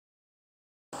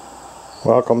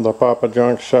Welcome to Papa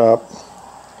Junk Shop.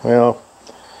 Well,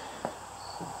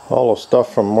 all the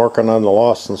stuff from working on the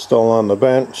Lawson's still on the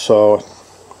bench, so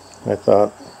I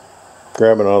thought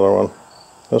grab another one.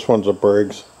 This one's a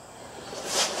Briggs.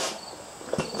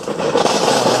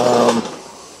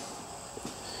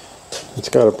 It's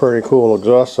got a pretty cool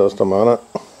exhaust system on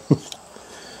it.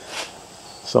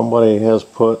 Somebody has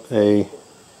put a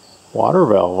water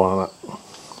valve on it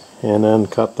and then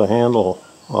cut the handle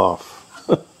off.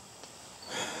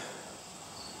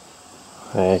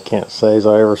 I can't say as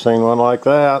I ever seen one like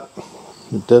that.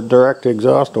 It did direct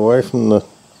exhaust away from the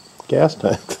gas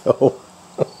tank though.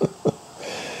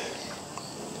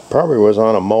 Probably was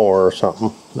on a mower or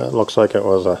something. That looks like it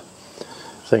was a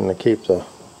thing to keep the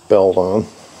belt on.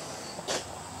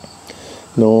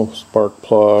 No spark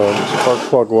plug. Spark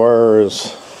plug wire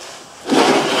is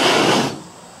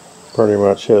pretty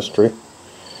much history.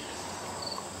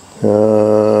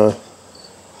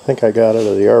 I think I got it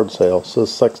at a yard sale. It says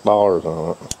 $6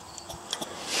 on it.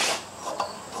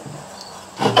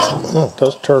 Oh, it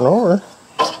does turn over.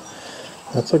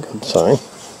 That's a good sign.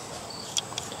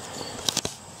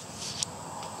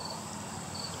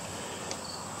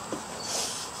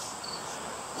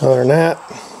 Other than that,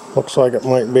 looks like it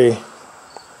might be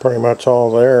pretty much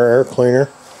all there. Air cleaner.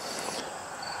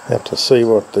 Have to see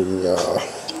what the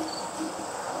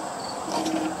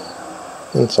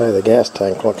inside of the gas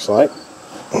tank looks like.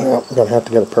 Well, I'm going to have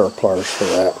to get a pair of pliers for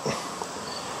that.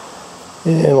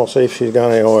 And we'll see if she's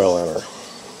got any oil in her.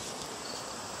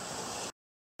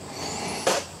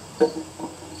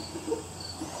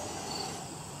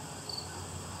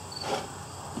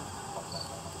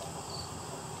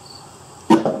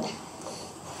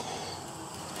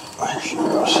 There she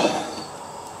goes.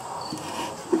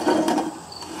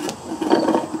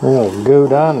 Really goo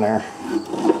down there.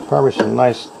 Probably some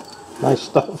nice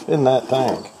stuff in that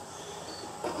tank.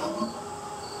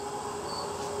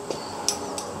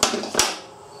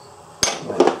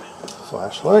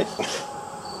 Flashlight.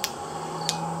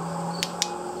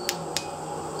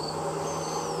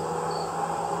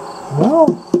 Well,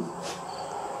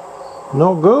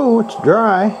 no goo, it's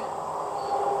dry.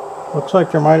 Looks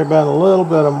like there might have been a little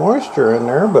bit of moisture in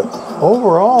there, but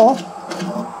overall,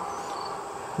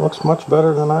 looks much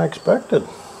better than I expected.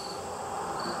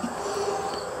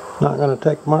 Not going to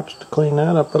take much to clean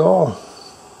that up at all.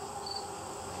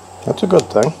 That's a good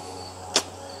thing.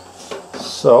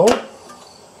 So,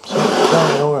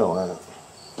 got any oil in it.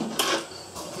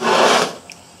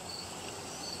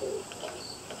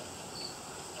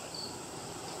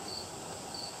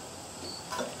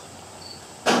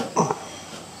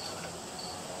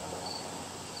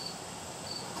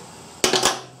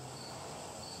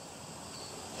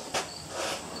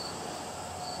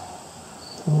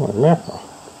 Oh,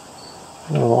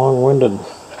 a long-winded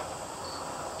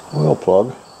oil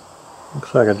plug.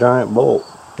 Looks like a giant bolt.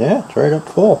 Yeah, it's right up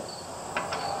full.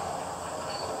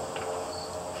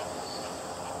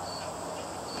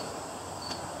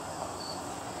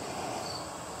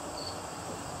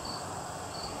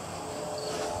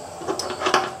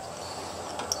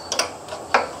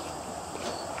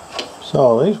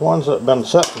 So these ones that have been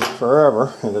sitting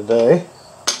forever in a day,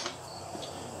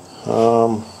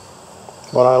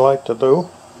 what I like to do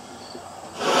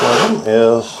with them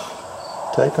is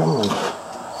take them and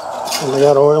when they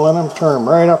got oil in them, turn them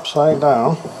right upside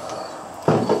down,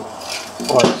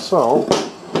 like so,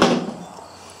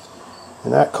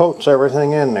 and that coats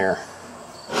everything in there.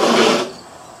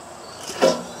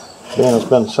 Again, it's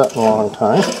been sitting a long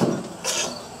time.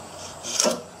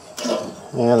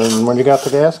 And when you got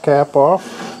the gas cap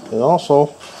off, it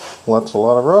also lets a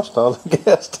lot of rust out of the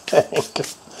gas tank.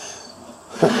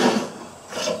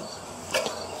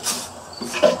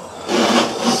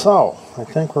 So, I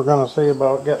think we're going to see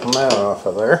about getting that off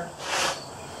of there.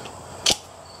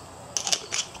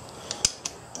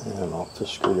 I don't know if this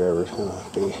screwdriver is going to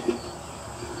be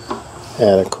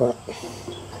adequate.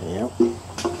 Yep.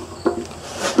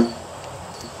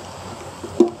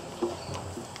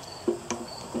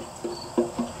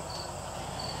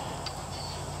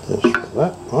 This for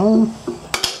that one.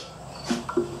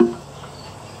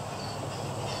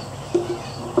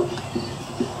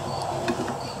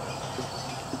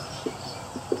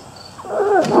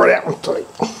 That one tight.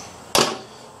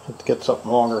 Have to get something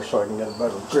longer so I can get a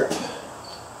better grip.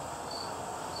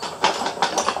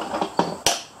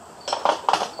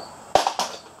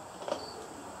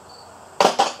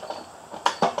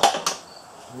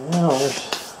 Now there's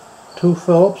 2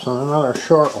 Phillips and another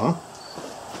short one.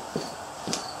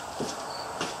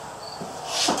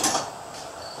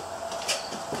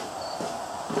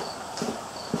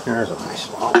 There's a nice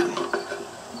one.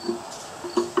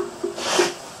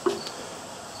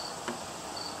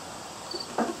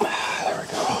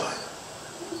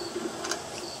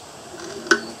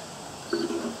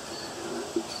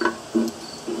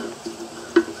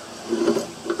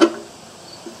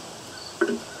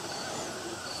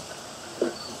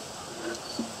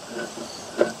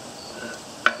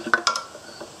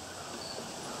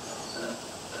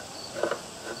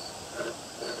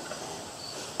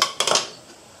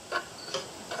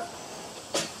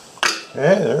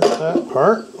 Okay, there's that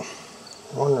part.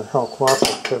 I wonder how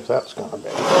cooperative that's going to be.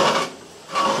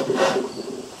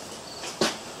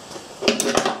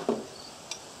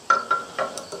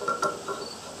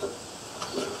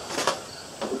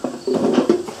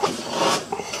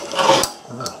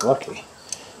 Oh, lucky.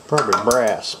 Probably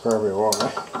brass, probably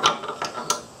why.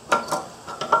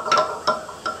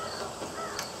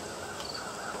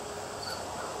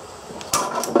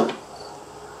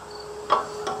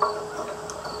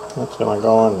 That's going to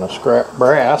go in the scrap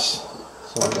brass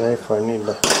someday if I need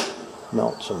to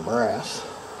melt some brass.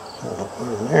 I'll put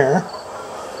it in there.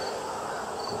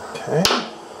 Okay.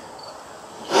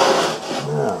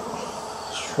 Now,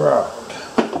 shroud.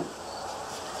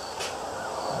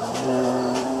 And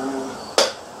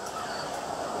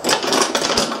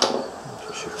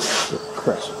just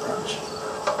crescent wrench.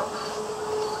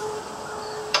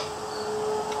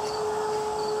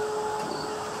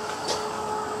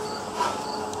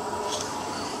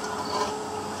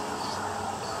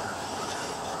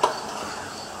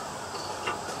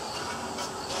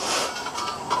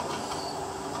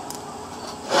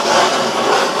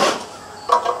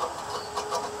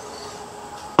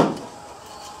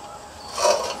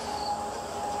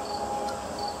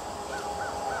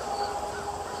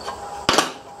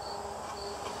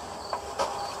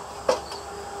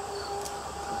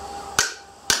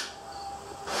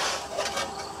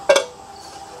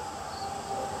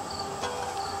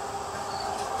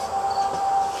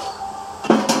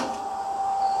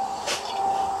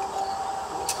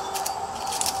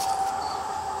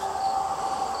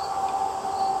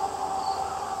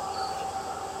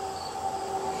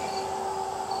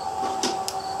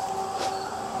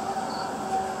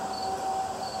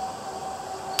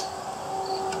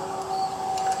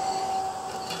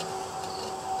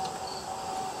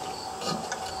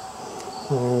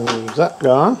 Is that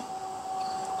gone?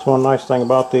 That's one nice thing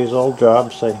about these old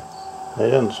jobs. They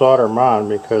didn't solder them on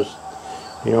because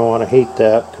you don't want to heat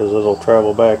that because it'll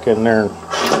travel back in there and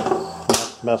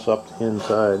mess up the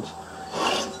insides.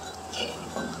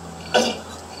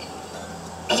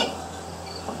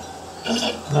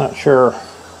 Not sure.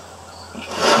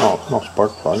 Oh, no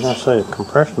spark plug. I'm going to say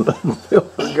compression doesn't feel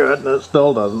very good, and it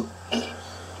still doesn't.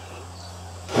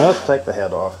 Let's take the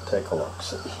head off and take a look.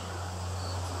 See.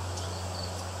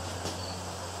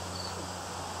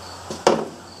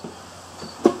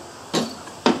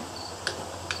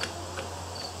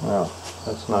 Well,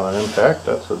 that's not an impact,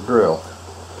 that's a drill.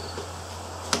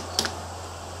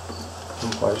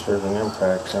 Someplace there's an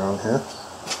impact around here.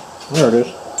 There it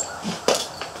is.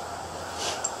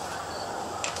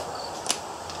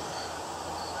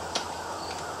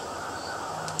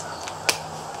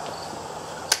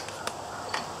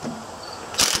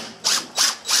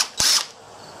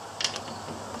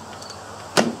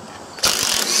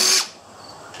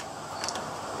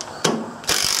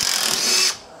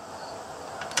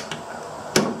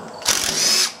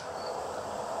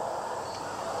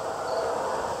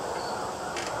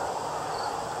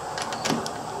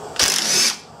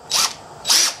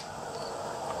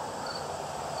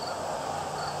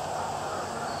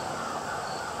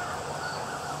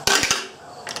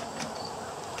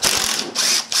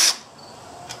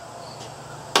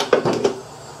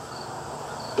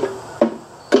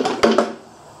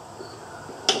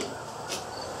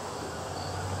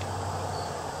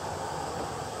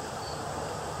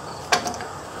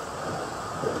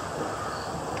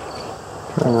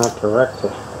 Try not to wreck the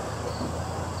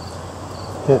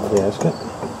head gasket,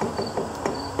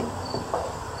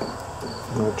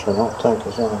 which I don't think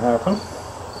is going to happen.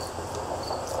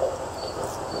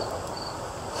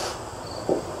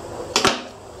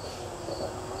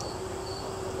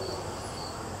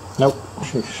 Nope,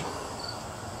 sheesh.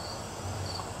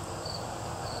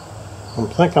 I'm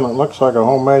thinking it looks like a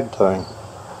homemade thing.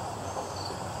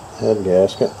 Head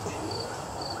gasket.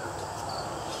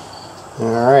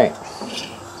 Alright.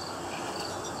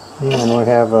 And we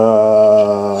have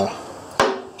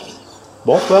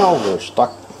both valves are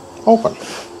stuck open.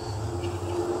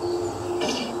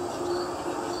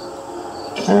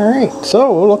 Alright,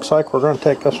 so it looks like we're going to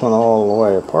take this one all the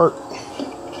way apart.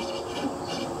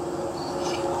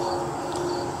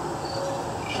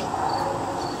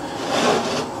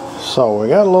 So we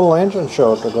got a little engine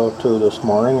show to go to this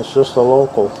morning. It's just a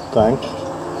local thing.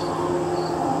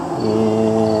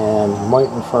 And I'm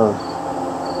waiting for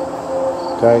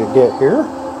guy to get here,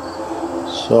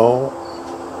 so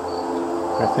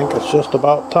I think it's just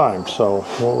about time, so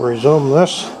we'll resume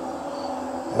this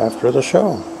after the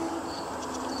show.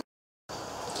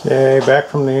 Okay, back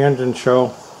from the engine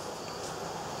show.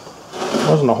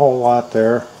 Wasn't a whole lot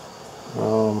there,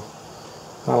 not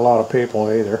a lot of people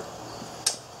either.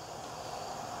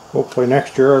 Hopefully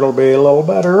next year it'll be a little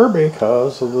better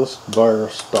because of this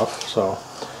virus stuff. So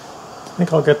I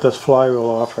think I'll get this flywheel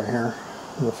off of here.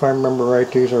 And if I remember right,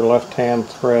 these are left-hand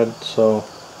thread, so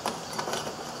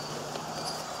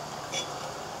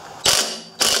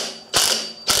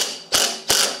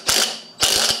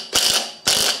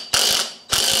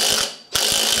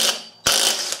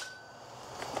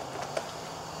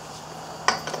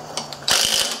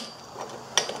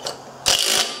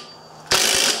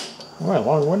well,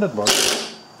 long-winded book.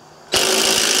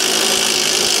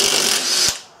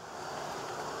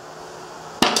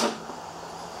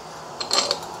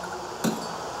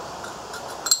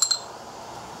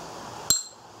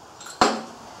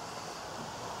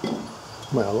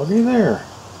 Well, looky there.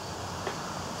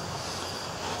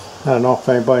 I don't know if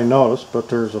anybody noticed, but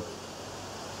there's a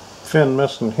fin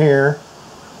missing here,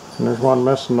 and there's one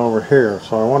missing over here.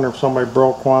 So I wonder if somebody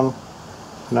broke one,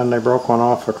 and then they broke one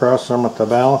off across them to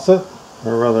balance it,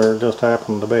 or whether it just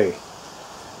happened to be.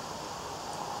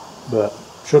 But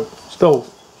should still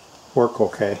work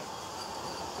okay.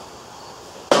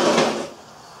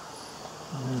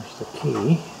 There's the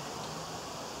key.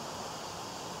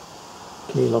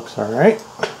 Key looks alright.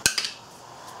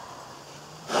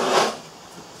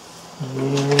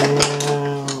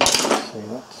 And let's see,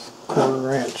 that's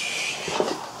 1/4 inch.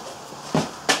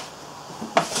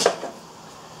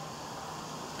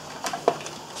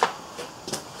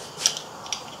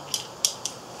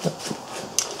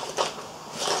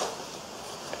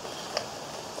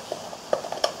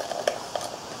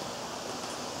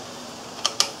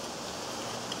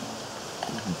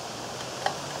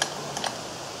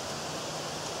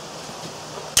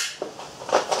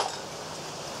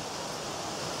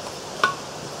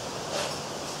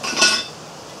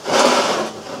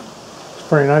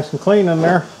 Pretty nice and clean in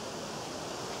there.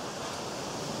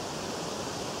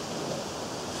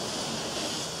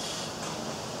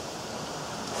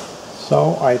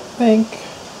 So I think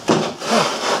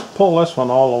pull this one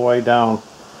all the way down.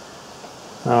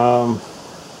 So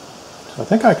I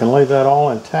think I can leave that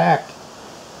all intact.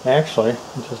 Actually,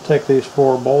 just take these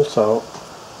 4 bolts out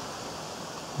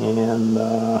and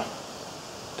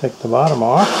take the bottom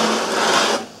off.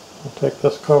 We'll take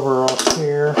this cover off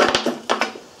here.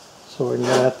 So we can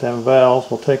get at them valves.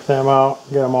 We'll take them out,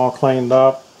 get them all cleaned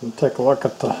up, and take a look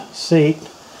at the seat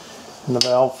and the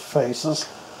valve faces.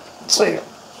 Let's see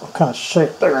what kind of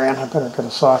shape they're in. I better get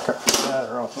a socket for that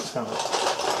or else it's going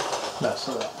to mess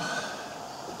it up.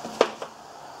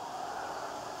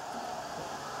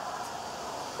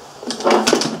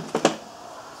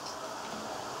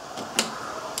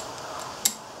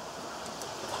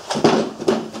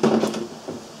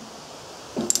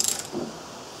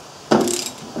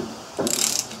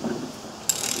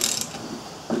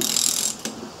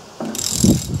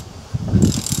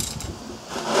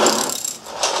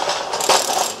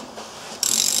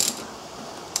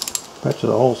 Bet you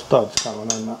the whole stud's coming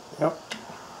in now. Yep.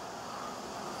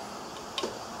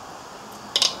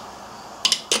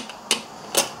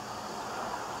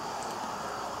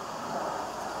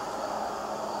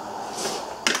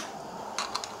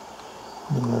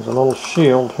 And there's a little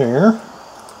shield here.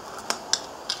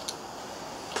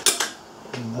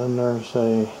 And then there's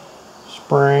a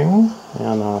spring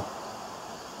and a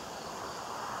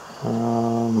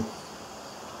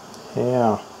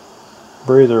yeah,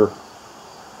 breather.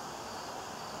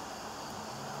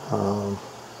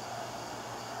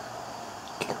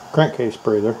 Crankcase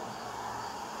breather.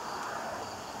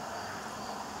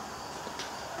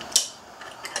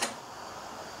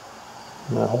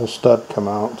 And that whole stud come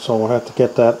out, so we'll have to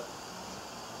get that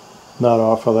nut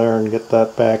off of there and get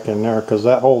that back in there because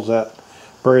that holds that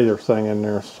breather thing in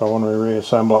there, so when we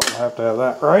reassemble it we'll have to have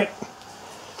that right.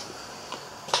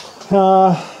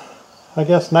 I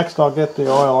guess next I'll get the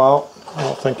oil out. I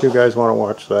don't think you guys want to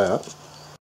watch that.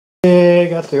 Okay,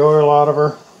 got the oil out of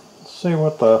her. Let's see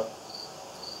what the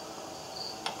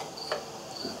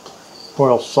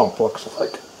oil sump looks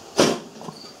like.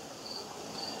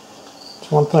 It's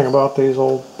one thing about these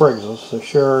old Briggses, they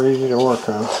sure are easy to work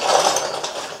on.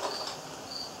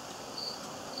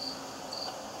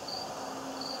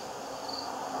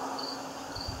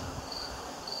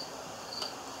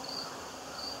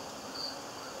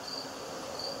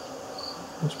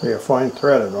 Must be a fine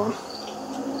threaded one.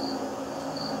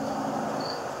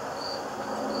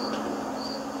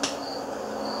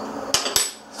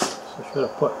 Should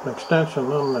have put an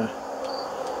extension on the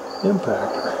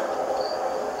impactor.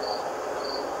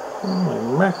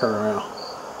 Holy mackerel.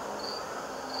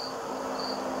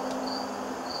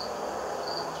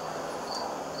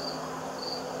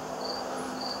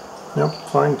 Yep,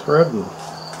 fine thread and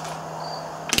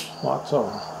lots of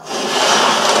them.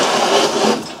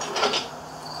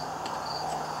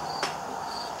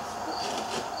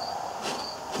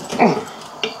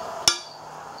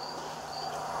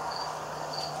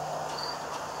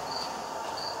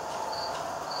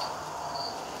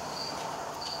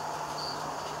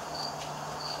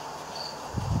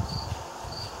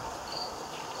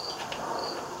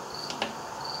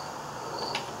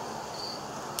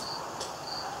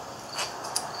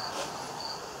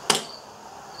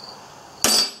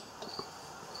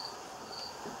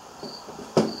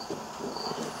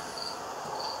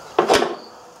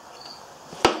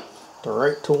 the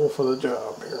right tool for the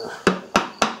job here.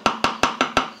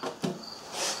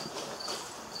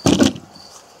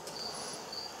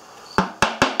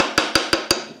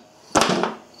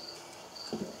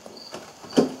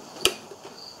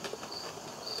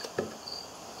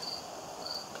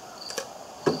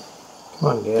 Come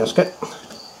on, gasket.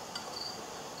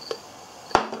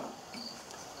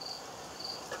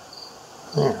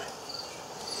 There.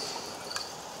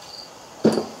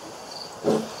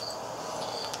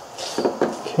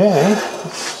 Okay,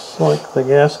 looks like the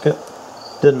gasket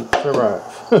didn't survive.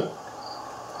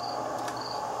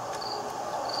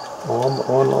 All but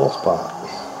one little spot.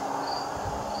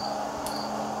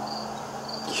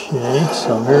 Okay,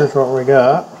 so here's what we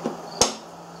got.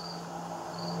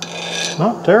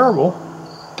 Not terrible,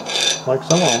 like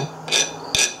some of them.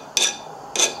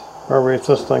 Probably if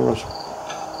this thing was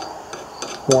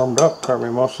warmed up, probably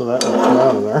most of that would come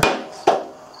out of there.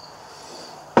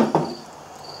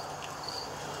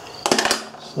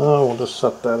 So we'll just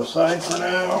set that aside for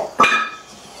now.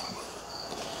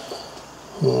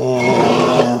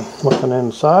 And looking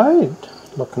inside,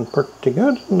 looking pretty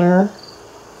good in there.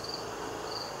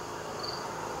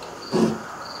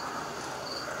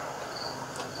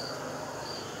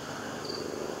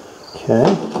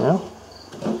 Okay, well,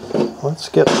 let's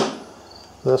get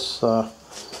this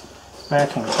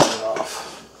backing plate off.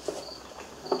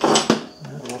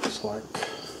 It looks like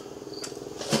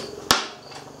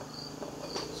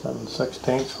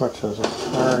 7/16, which is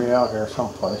already out here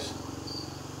someplace.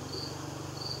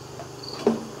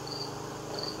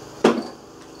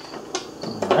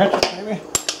 Ratchet, maybe.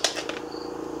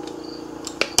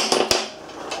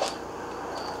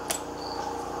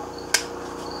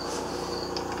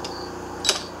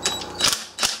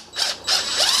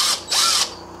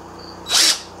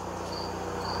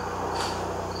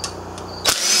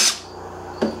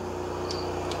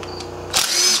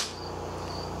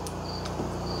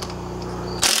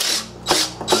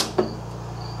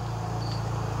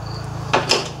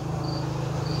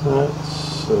 Let's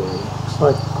see, looks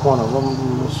like one of them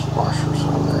washers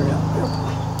on there. Yep.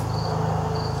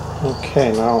 Okay,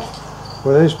 now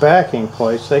with these backing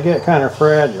plates, they get kind of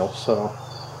fragile, so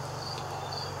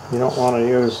you don't want to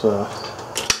use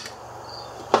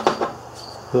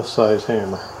this size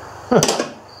hammer.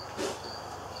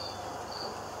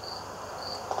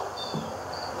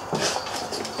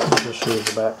 Just use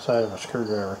the back side of a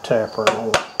screwdriver tapper and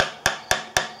hold it.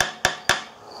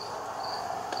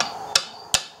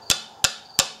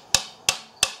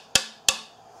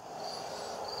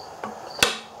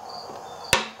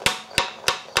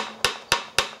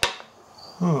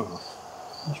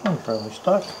 This one's probably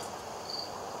stuck.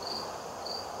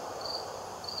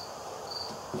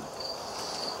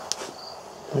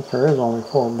 I think there is only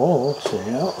 4 bolts.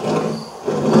 Yeah.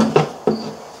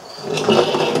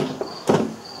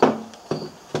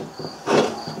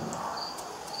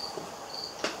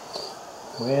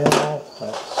 Well,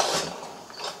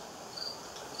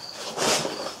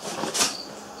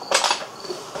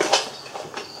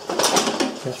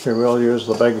 guess we will use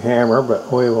the big hammer,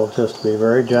 but we will just be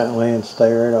very gently and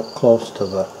stay right up close to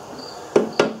the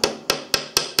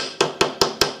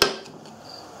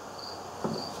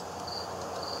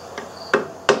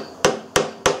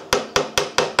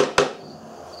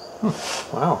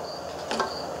wow.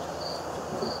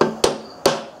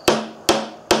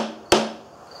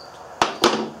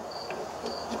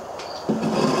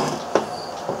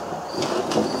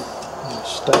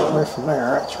 Stay away from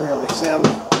there, that's really thin.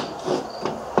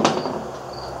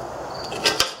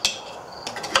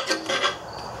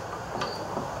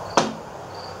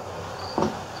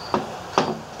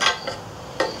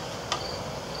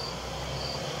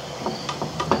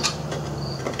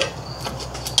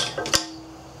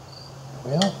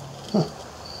 Well,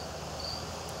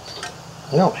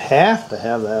 I don't have to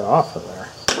have that off of there.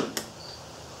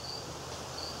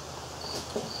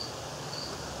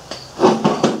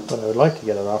 But I would like to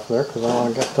get it off there because I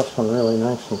want to get this one really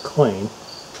nice and clean.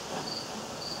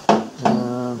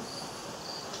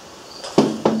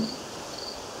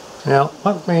 Now,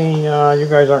 let me, you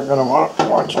guys aren't going to want to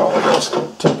watch all of this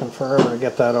taking forever to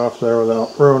get that off there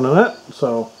without ruining it,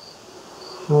 so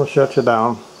we'll shut you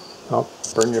down. I'll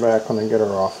bring you back when I get her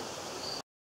off.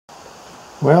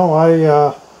 Well,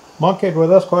 I monkeyed with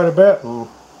this quite a bit and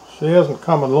she isn't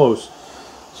coming loose.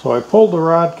 So I pulled the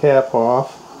rod cap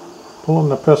off, pulling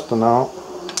the piston out,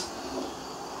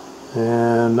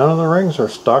 and none of the rings are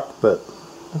stuck, but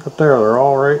look at there, they're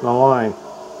all right in a line.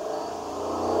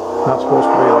 Not supposed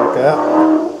to be like that.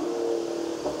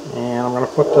 And I'm going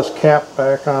to put this cap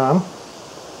back on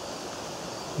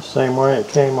the same way it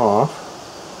came off.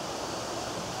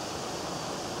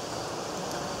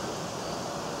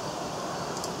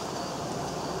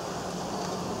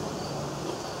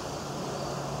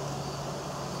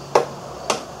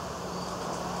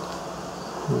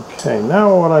 Okay,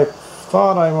 now what I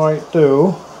thought I might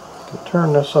do, to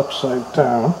turn this upside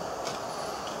down,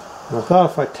 and I thought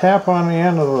if I tap on the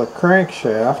end of the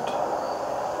crankshaft,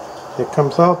 it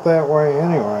comes out that way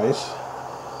anyways,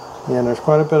 and there's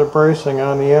quite a bit of bracing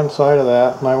on the inside of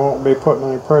that, and I won't be putting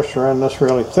any pressure on this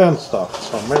really thin stuff,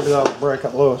 so maybe that'll break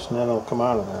it loose and then it'll come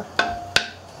out of there.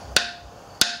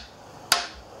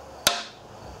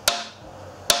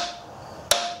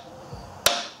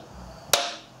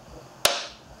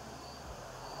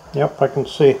 Yep, I can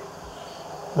see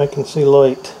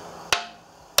light.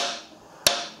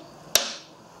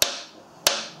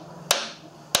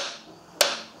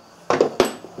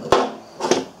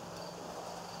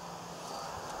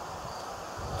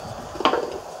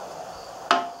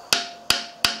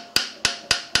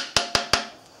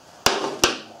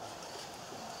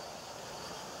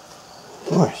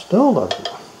 Boy, still doesn't.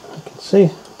 I can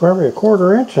see probably a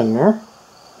 1/4 inch in there.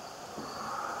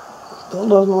 Still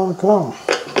doesn't want to come.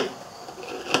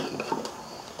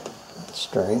 That's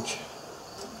strange.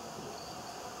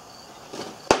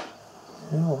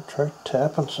 Yeah, we'll try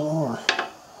tapping some more.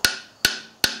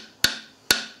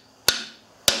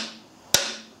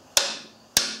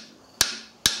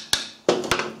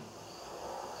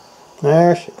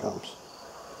 There she comes.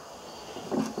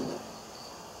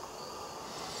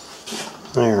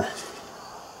 There.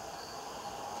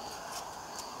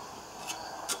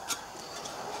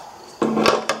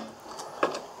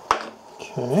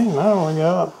 Okay, now we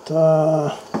got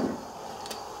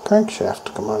crankshaft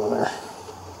to come out of there.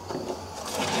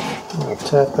 I'm going to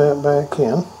tap that back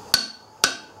in.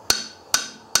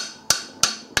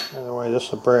 By the way, this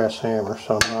is a brass hammer,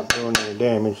 so I'm not doing any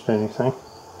damage to anything.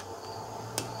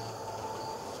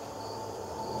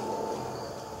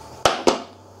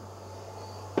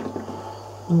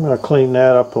 I'm going to clean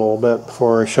that up a little bit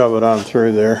before I shove it on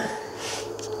through there.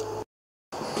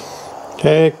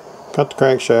 Okay, got the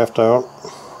crankshaft out.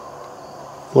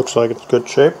 Looks like it's good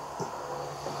shape.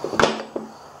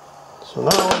 So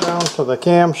now we're down to the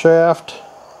camshaft,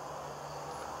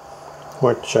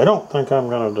 which I don't think I'm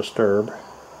going to disturb.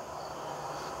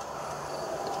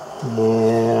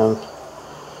 And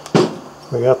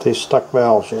we got these stuck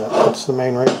valves yet. That's the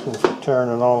main reason for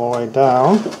turning all the way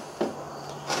down.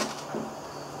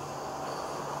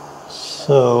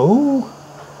 So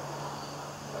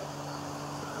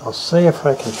I'll see if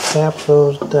I can tap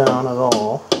those down at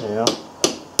all. Yeah.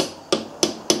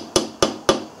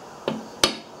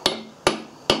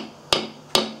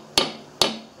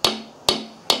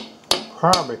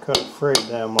 Probably could have freed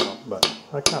them up, but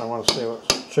I kind of want to see what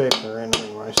shape they're in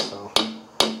anyway, so.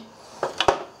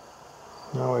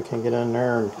 Now we can get in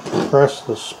there and press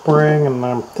the spring, and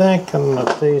I'm thinking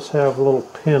that these have little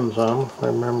pins on them, if I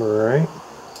remember right.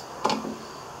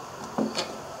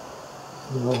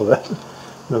 Oh, that,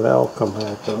 the valve come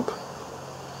back up.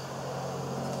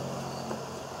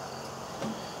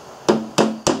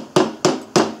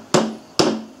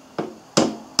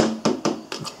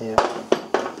 Yeah.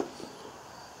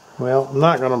 Well, I'm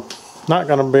not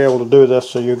gonna be able to do this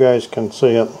so you guys can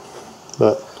see it,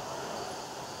 but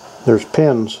there's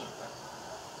pins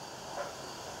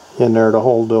in there to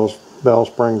hold those valve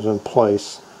springs in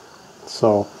place.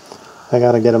 So I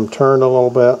got to get them turned a little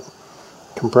bit,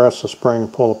 compress the spring,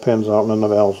 pull the pins out, and then the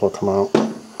valves will come out.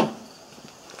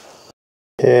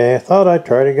 Okay, I thought I'd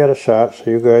try to get a shot so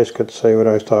you guys could see what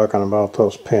I was talking about,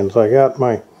 those pins. I got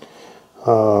my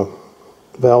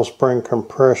valve spring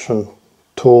compression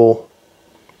tool,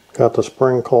 got the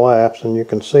spring collapsed, and you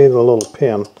can see the little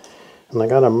pin. And I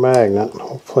got a magnet.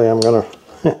 Hopefully I'm going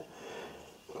to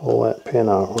pull that pin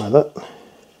out with it.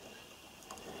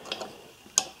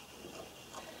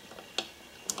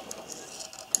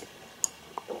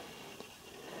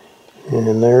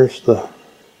 And there's the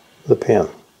pin.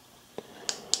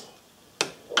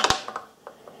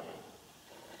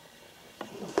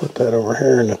 Put that over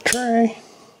here in the tray.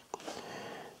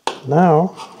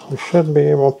 Now we should be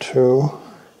able to,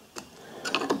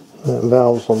 that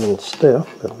valve's a little stiff,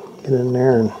 but get in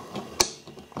there and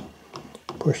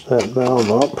push that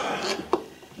valve up.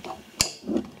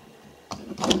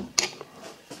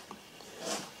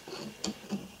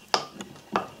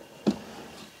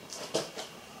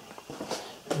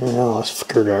 Now this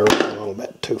screwdriver is a little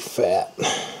bit too fat.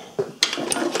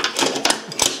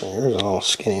 So here's a little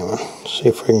skinny one. See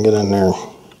if we can get in there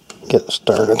and get it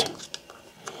started.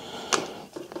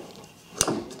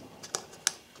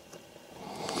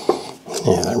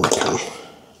 Yeah, there we go.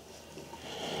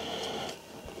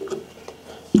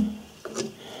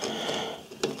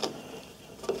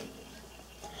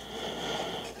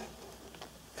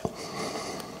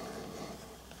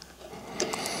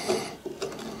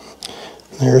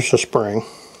 Here's the spring.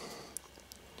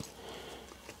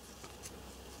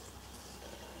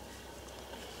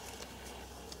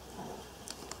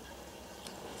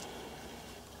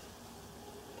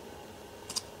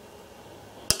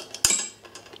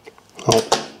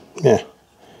 Oh, yeah.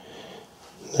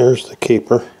 There's the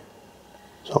keeper.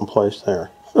 Someplace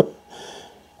there.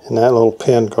 And that little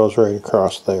pin goes right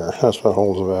across there. That's what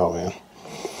holds the valve in.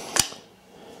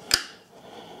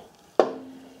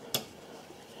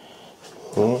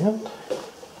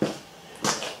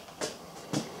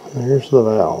 And there's the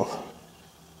valve.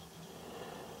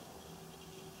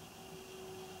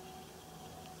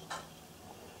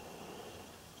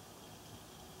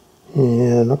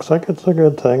 Yeah, looks like it's a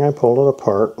good thing. I pulled it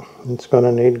apart. It's going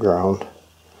to need ground.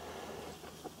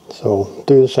 So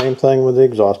do the same thing with the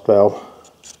exhaust valve.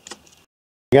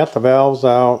 Got the valves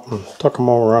out and took them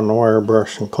over on the wire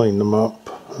brush and cleaned them up.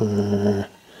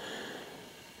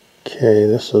 Okay,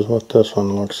 this is what this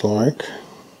one looks like.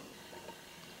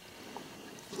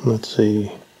 Let's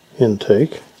see,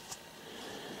 intake.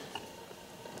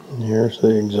 And here's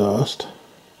the exhaust.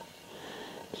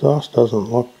 Exhaust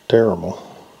doesn't look terrible.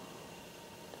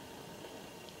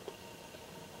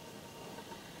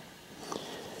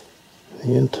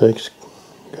 The intake's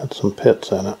got some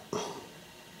pits in it.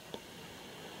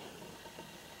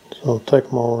 So I'll take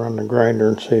them over on the grinder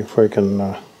and see if we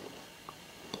can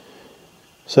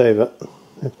save it.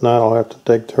 If not, I'll have to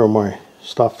dig through my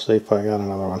stuff, see if I got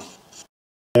another one.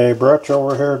 Okay, brought you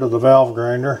over here to the valve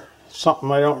grinder.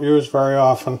 Something I don't use very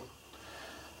often.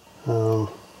 But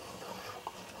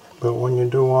when you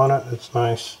do want it, it's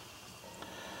nice.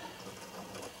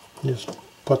 Just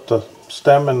put the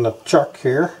stem in the chuck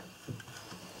here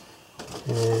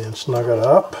and snug it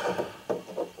up.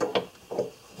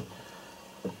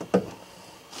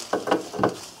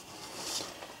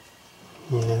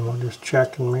 And we'll just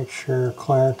check and make sure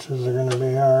clearances are going to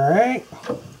be alright.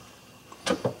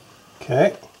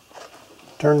 Okay.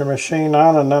 Turn the machine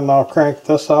on and then I'll crank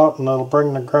this out and it'll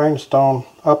bring the grindstone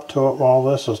up to it while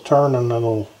this is turning and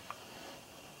it'll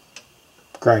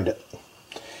grind it.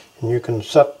 And you can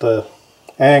set the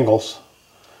angles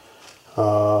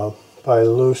by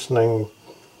loosening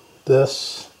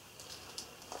this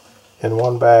and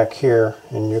one back here,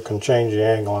 and you can change the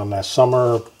angle on that. Some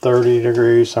are 30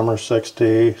 degrees, some are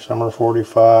 60, some are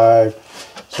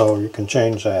 45, so you can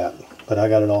change that. But I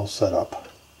got it all set up.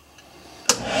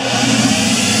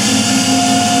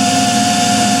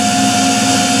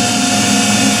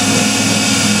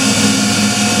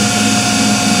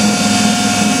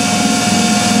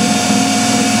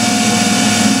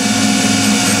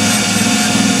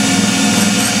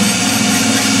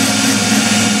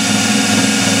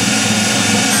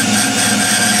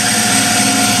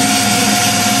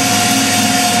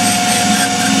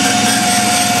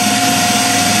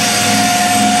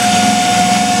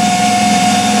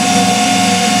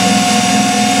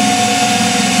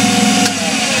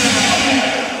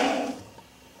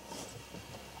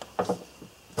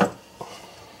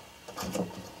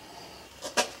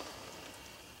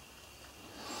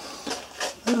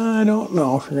 I don't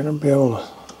know if you're going to be able to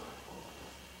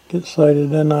get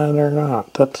sighted in on it or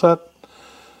not.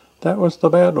 That was the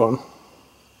bad one.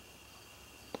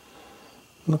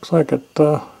 Looks like it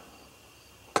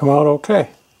come out okay.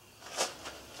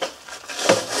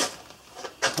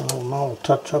 So now we'll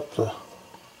touch up the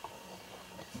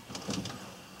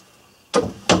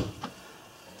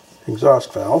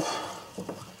exhaust valve.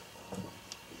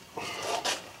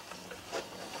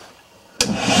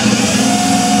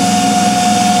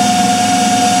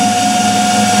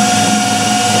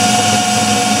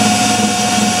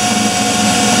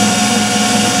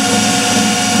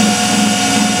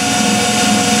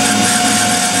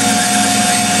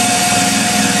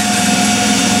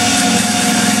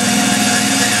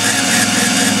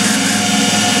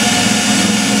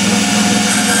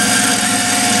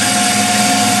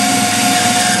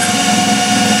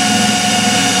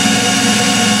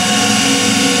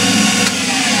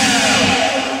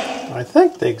 I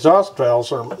think the exhaust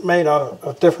valves are made out of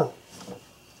a different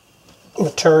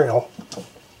material.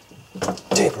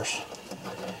 Tapers.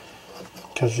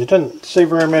 Because you didn't see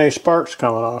very many sparks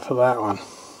coming off of that one.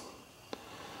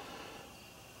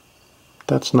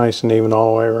 That's nice and even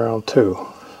all the way around too.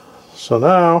 So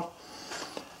now,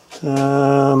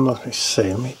 let me see,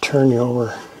 let me turn you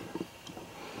over,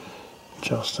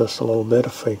 adjust this a little bit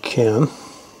if I can.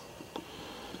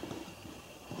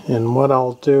 And what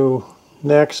I'll do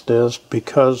next is,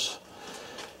 because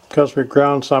we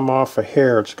ground some off of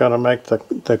here, it's going to make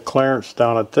the clearance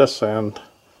down at this end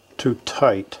too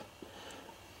tight.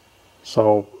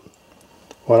 So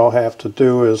what I'll have to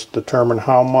do is determine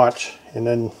how much, and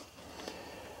then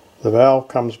the valve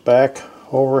comes back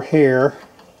over here,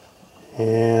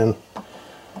 and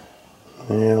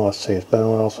let's see, it's been a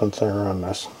while since I run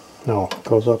this. No, it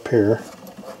goes up here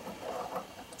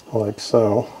like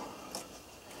so,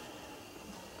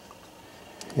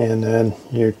 and then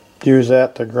you use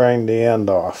that to grind the end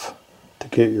off to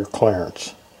get your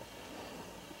clearance.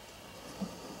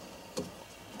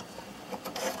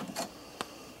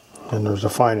 And there's a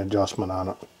fine adjustment on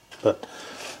it, but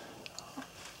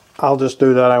I'll just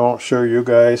do that. I won't show you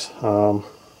guys.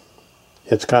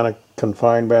 It's kind of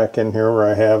confined back in here where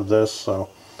I have this, so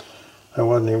I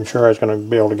wasn't even sure I was going to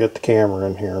be able to get the camera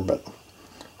in here, but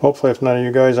hopefully if none of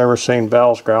you guys ever seen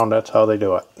valves ground, that's how they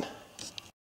do it.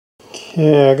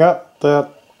 Okay, I got that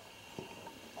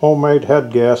homemade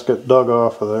head gasket dug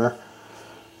off of there.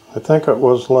 I think it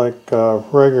was like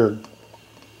regular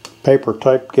paper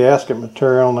type gasket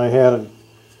material, and they had it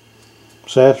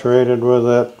saturated with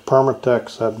that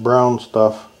Permatex, that brown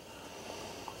stuff.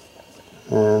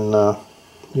 And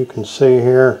you can see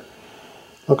here,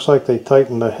 looks like they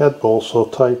tightened the head bolt so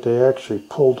tight they actually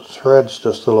pulled the threads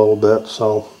just a little bit.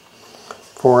 So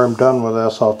before I'm done with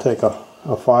this, I'll take a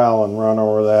file and run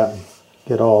over that and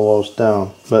get all those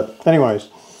down. But anyways,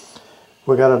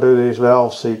 we got to do these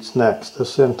valve seats next.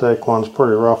 This intake one's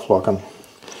pretty rough looking.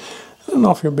 I don't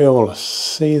know if you'll be able to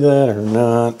see that or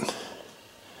not.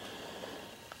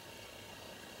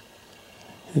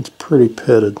 It's pretty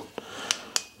pitted.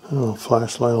 I don't know if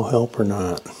flashlight will help or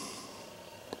not.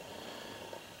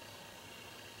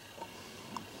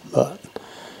 But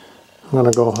I'm going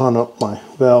to go hunt up my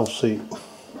valve seat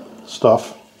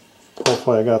stuff.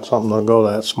 Hopefully I got something that'll go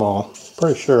that small.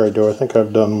 Pretty sure I do. I think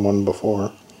I've done one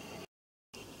before.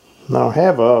 Now I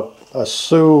have a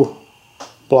Sioux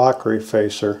block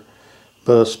refacer,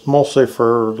 but it's mostly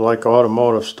for like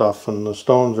automotive stuff, and the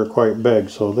stones are quite big,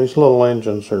 so these little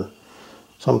engines are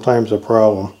sometimes a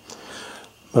problem.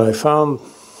 But I found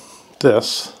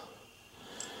this.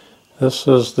 This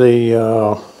is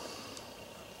the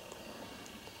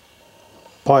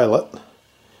pilot,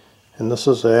 and this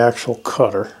is the actual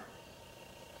cutter.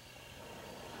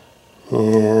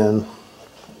 And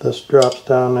this drops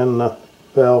down in the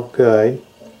valve guide.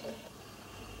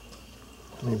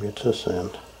 Maybe it's this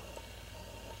end.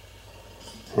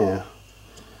 Yeah.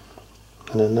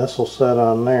 And then this will set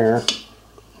on there,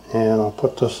 and I'll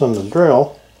put this in the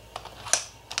drill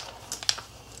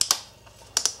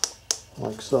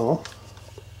like so.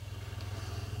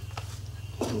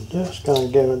 I'm just going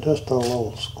to give it just a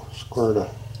little squirt of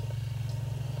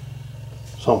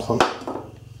something.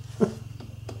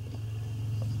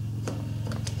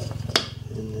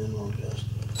 And then we'll just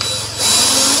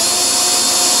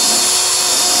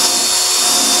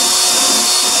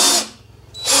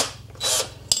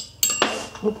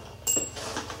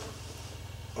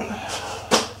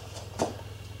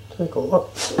take a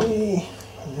look, see.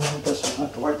 And I guess I'll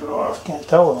have to wipe it off. Can't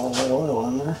tell with all the oil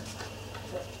in there.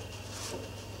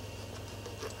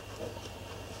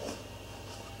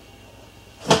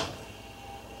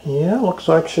 Yeah, looks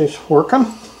like she's working.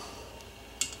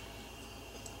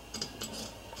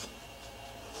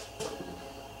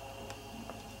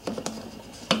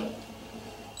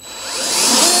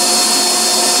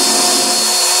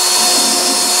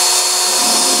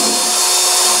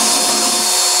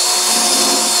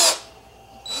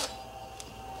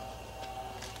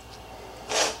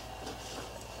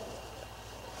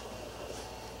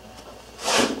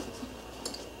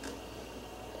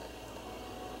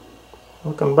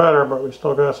 Looking better, but we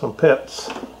still got some pits.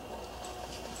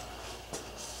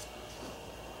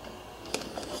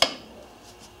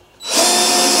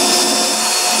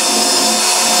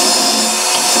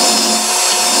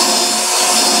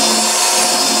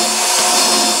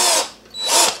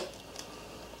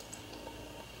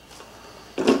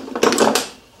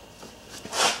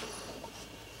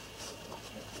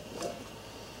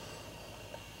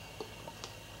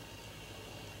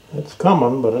 It's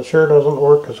coming, but it sure doesn't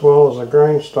work as well as a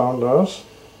grindstone does.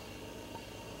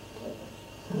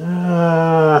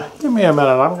 Give me a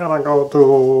minute. I'm going to go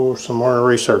do some more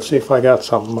research, see if I got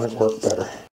something that might work better.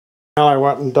 Well, I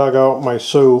went and dug out my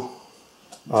Sioux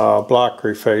block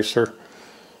refacer,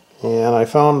 and I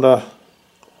found a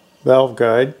valve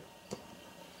guide.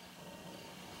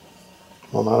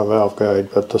 Well, not a valve guide,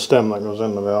 but the stem that goes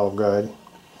in the valve guide.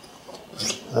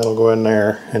 That'll go in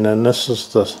there, and then this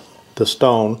is the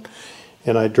stone,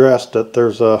 and I dressed it.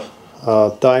 There's a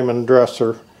diamond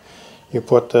dresser. You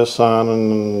put this on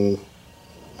and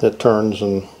it turns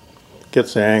and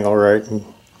gets the angle right, and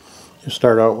you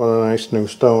start out with a nice new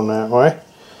stone that way.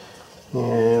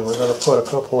 And we're going to put a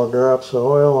couple of drops of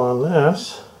oil on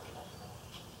this.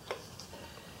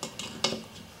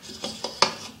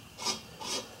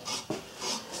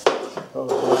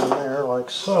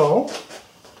 so.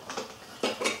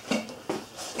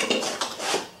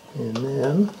 And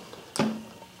then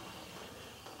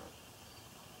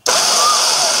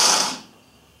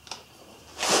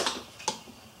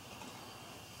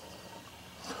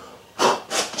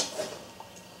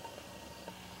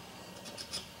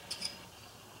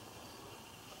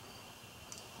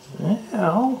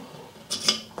now,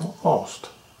 almost.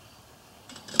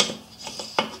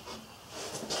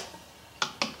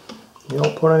 You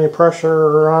don't put any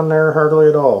pressure on there hardly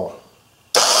at all.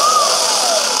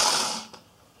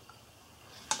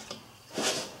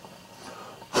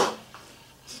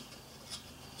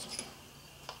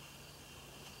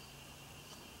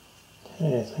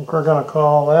 Okay, I think we're going to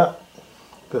call that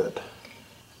good.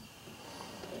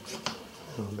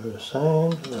 We'll do the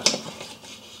same to this one.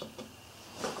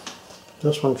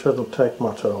 This one shouldn't take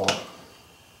much at all.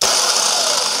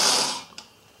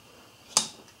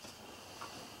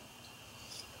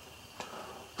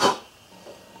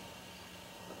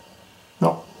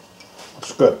 No,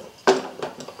 it's good.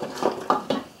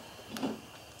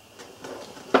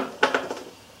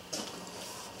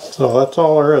 So that's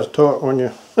all there is to it when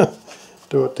you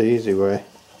do it the easy way.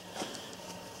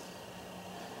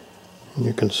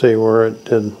 You can see where it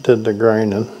did the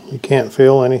grinding. You can't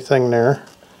feel anything there.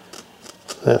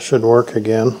 That should work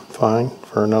again fine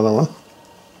for another one.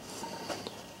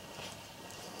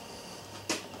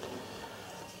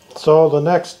 So the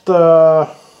next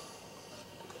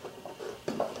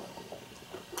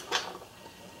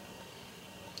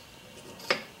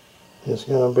is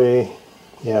going to be,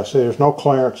 yeah, see there's no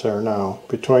clearance there now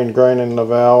between grinding the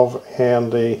valve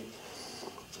and the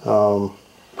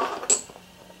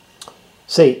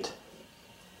seat.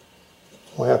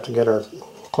 We have to get our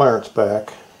clearance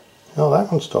back. Well,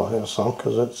 that one still has some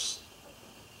because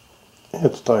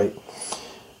it's tight.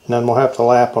 And then we'll have to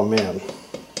lap them in.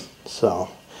 So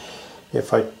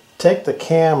if I take the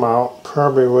cam out,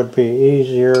 probably would be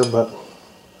easier, but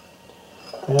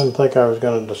I didn't think I was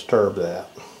going to disturb that.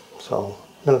 So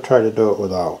I'm going to try to do it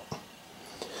without.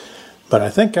 But I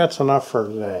think that's enough for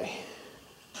today.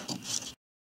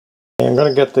 I'm going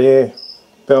to get the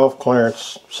valve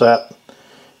clearance set.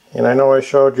 And I know I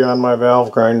showed you on my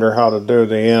valve grinder how to do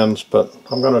the ends, but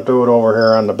I'm going to do it over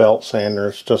here on the belt sander.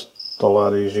 It's just a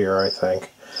lot easier, I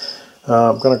think.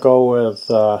 I'm going to go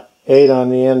with 8 on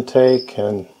the intake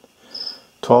and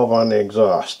 12 on the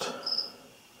exhaust.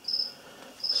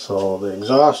 So the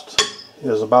exhaust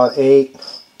is about 8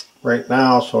 right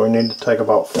now, so we need to take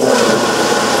about 4.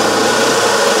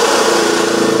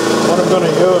 What I'm going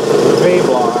to use is a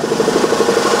V-block.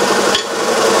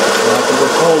 I can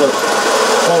just hold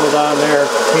it on there,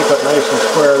 keep it nice and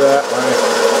square that way,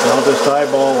 and I'll just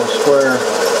eyeball and square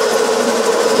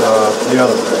the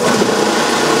other way.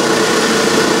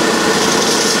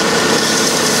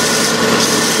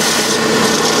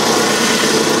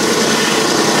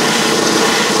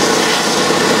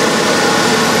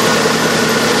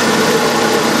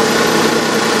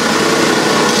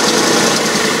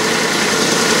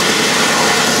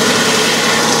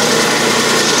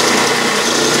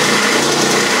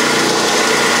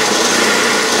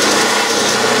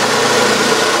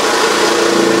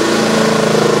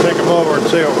 Over and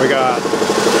see what we got.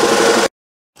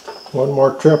 One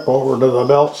more trip over to the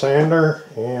belt sander,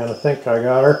 and I think I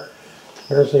got her.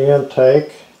 Here's the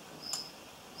intake.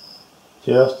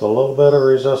 Just a little bit of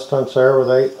resistance there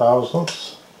with 8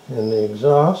 thousandths, and the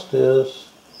exhaust is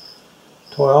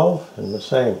 12 and the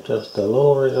same, just a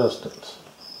little resistance.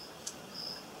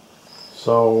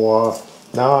 So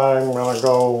now I'm going to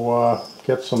go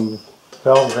get some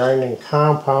valve grinding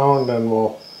compound and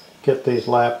we'll get these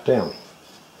lapped in.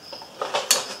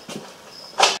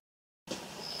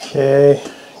 Okay,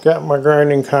 got my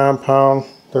grinding compound.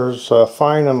 There's a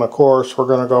fine in the course. We're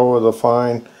going to go with a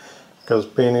fine because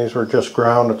being these were just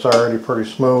ground, it's already pretty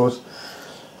smooth.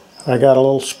 I got a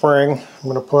little spring I'm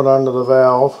going to put under the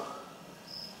valve.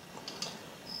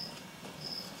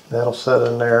 That'll set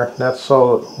in there. That's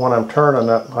so that when I'm turning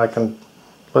it, I can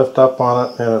lift up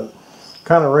on it and it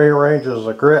kind of rearranges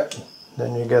the grit.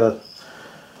 Then you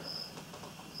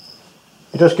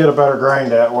just get a better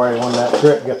grind that way when that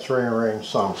grit gets rearranged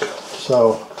some.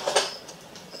 So,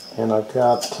 and I've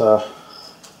got a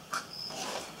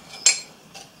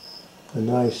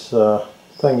nice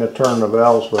thing to turn the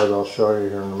valves with. I'll show you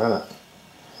here in a minute.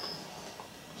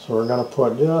 So we're going to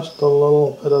put just a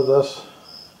little bit of this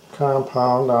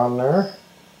compound on there.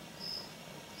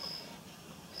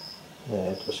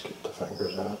 Yeah, just get the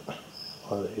fingers in it.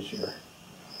 A lot easier.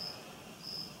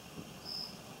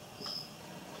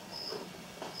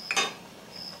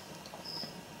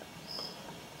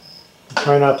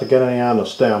 Try not to get any on the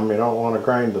stem. You don't want to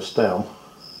grind the stem.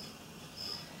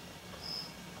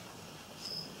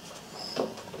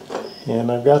 And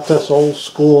I've got this old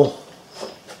school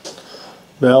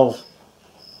valve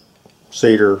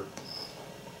seater,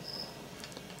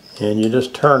 and you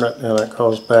just turn it and it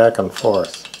goes back and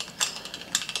forth.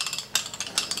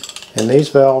 And these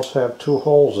valves have two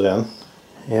holes in,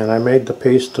 and I made the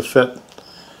piece to fit,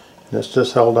 and it's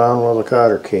just held down with a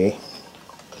cotter key.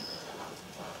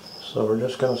 So we're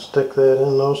just going to stick that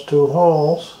in those two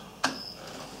holes,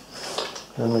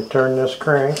 and we turn this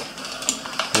crank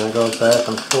and it goes back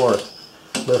and forth.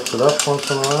 Lift it up once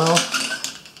in a while.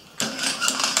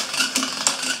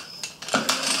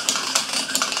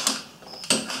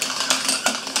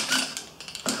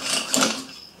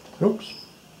 Oops.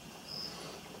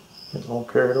 Getting a little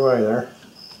carried away there.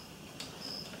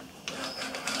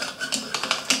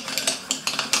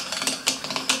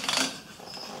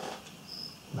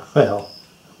 Well,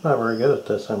 I'm not very good at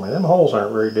this. I mean, them holes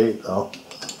aren't very deep though.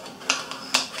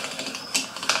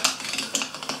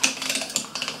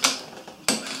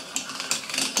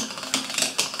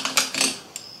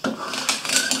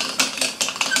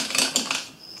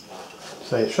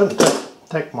 So it shouldn't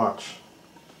take much,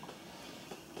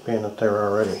 being that they're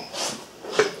already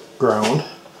ground.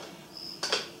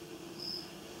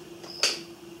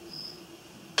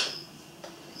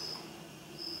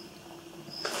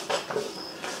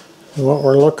 What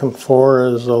we're looking for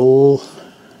is a little,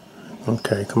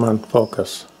 okay, come on,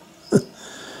 focus.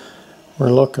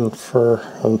 We're looking for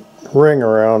a ring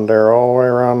around there, all the way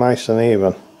around nice and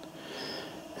even.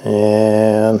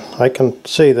 And I can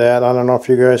see that. I don't know if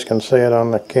you guys can see it on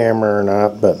the camera or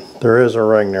not, but there is a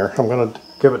ring there. I'm going to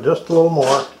give it just a little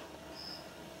more.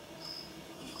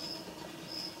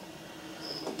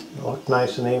 It'll look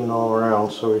nice and even all around,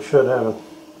 so we should have a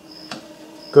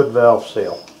good valve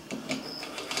seal.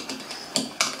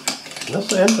 And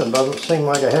this engine doesn't seem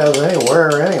like it has any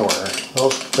wear anywhere.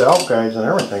 Those valve guides and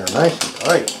everything are nice and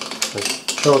tight. It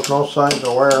shows no signs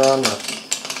of wear on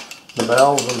the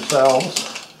valves themselves.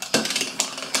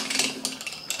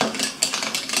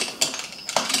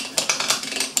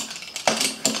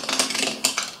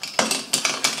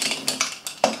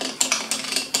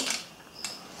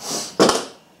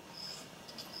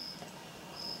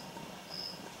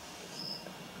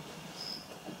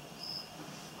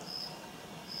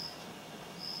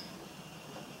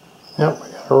 Yep,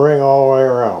 we got a ring all the way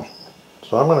around.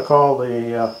 So I'm going to call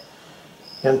the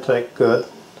intake good.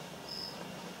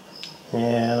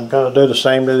 And I'm going to do the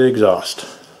same to the exhaust.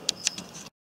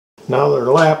 Now they're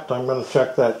lapped, I'm going to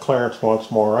check that clearance once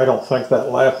more. I don't think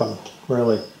that lapping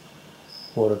really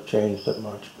would have changed it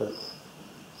much, but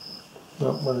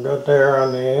nope, we're good there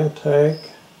on the intake.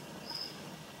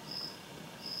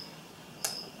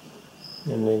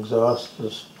 And the exhaust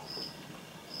is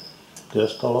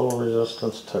just a little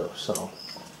resistance too, so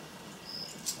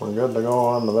we're good to go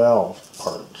on the valve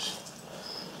parts.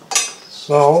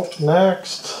 So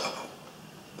next,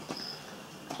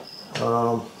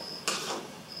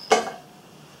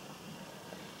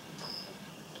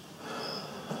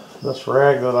 this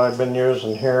rag that I've been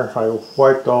using here, I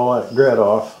wiped all that grit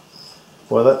off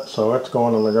with it, so it's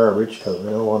going in the garbage because we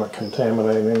don't want to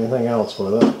contaminate anything else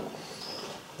with it.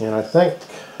 And I think,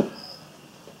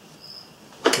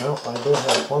 well, I do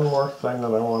have one more thing that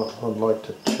I would like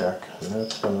to check, and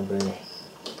that's going to be,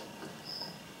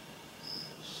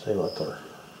 see what the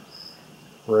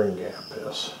ring gap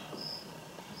is.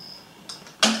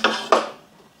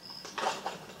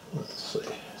 Let's see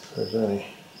if there's any,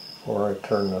 before I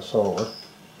turn this over.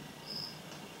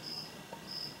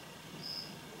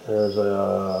 There's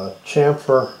a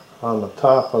chamfer on the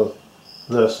top of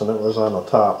this, and it was on the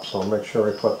top, so make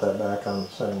sure we put that back on the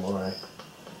same way.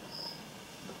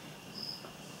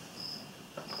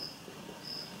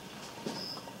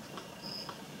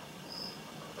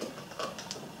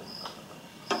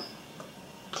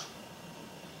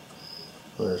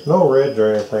 There's no ridge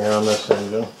or anything on this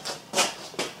engine.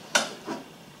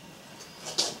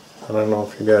 I don't know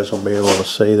if you guys will be able to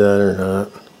see that or not,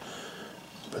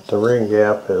 but the ring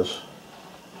gap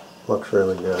looks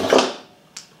really good.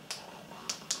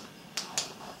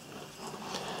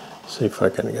 See if I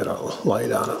can get a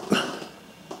light on it.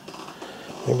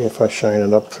 Maybe if I shine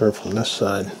it up through from this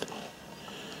side.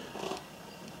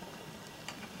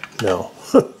 No.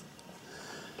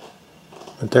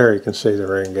 But there you can see the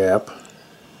ring gap.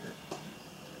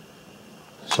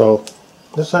 So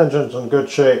this engine's in good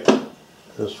shape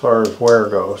as far as wear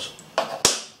goes.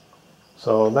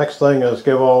 So next thing is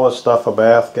give all this stuff a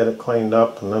bath, get it cleaned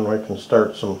up, and then we can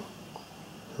start some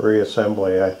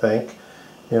reassembly, I think.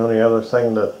 The only other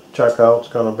thing to check out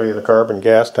is going to be the carbon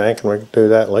gas tank, and we can do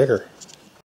that later.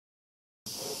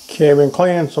 Okay, I've been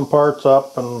cleaning some parts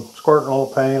up and squirting a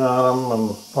little paint on them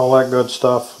and all that good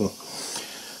stuff. And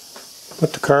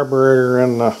Put the carburetor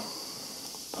in the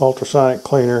ultrasonic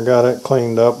cleaner, got it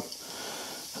cleaned up.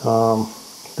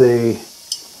 The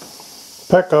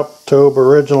pickup tube,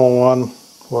 original one,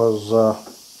 was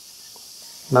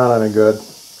not any good.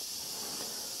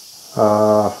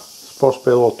 Supposed to be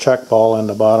a little check ball in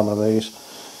the bottom of these,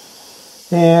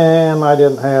 and I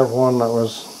didn't have one that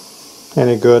was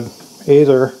any good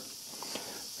either.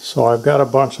 So I've got a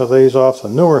bunch of these off the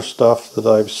newer stuff that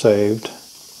I've saved,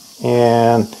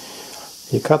 and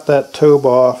you cut that tube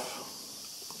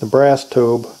off, the brass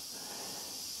tube,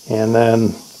 and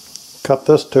then cut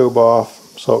this tube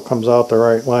off so it comes out the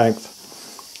right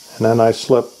length, and then I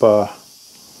slip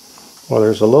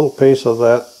there's a little piece of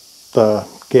that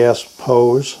gas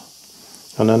hose,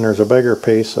 and then there's a bigger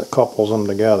piece that couples them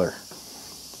together,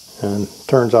 and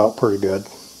turns out pretty good.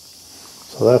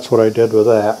 So that's what I did with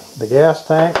that. The gas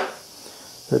tank,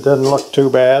 it didn't look too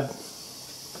bad.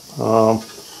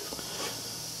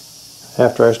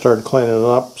 After I started cleaning it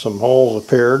up, some holes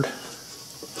appeared.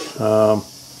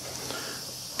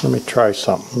 Let me try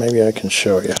something. Maybe I can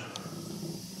show you.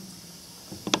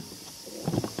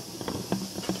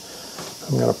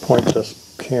 I'm going to point this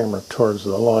camera towards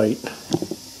the light.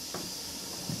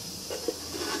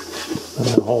 I'm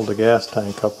going to hold the gas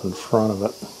tank up in front of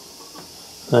it.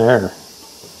 There.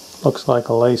 Looks like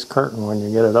a lace curtain when you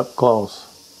get it up close.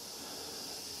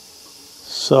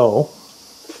 So,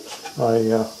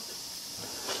 I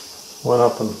went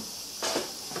up and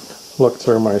looked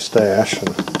through my stash, and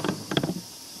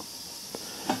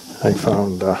I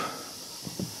found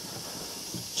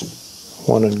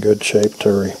one in good shape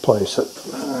to replace it.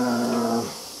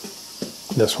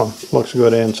 This one looks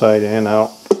good inside and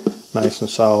out, nice and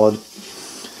solid.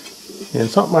 And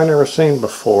something I never seen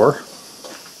before.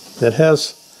 It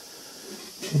has,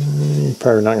 you're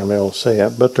probably not going to be able to see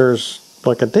it, but there's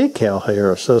like a decal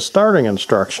here. It says starting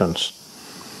instructions.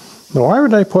 Now, why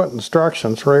would they put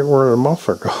instructions right where the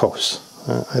muffler goes?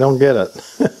 I don't get it.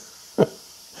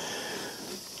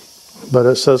 But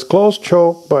it says close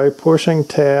choke by pushing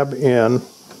tab in.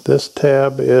 This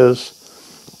tab is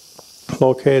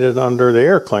located under the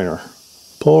air cleaner.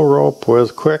 Pull rope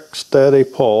with quick, steady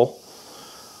pull.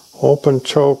 Open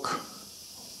choke.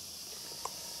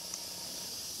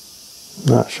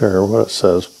 Not sure what it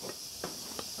says.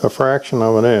 A fraction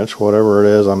of an inch, whatever it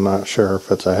is. I'm not sure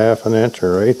if it's a half an inch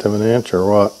or eighth of an inch or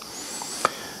what.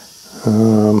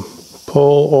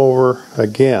 Pull over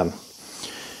again.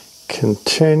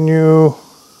 Continue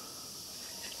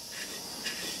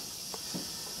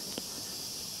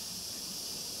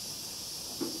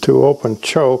to open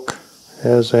choke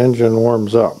as engine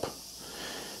warms up.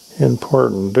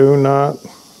 Important, do not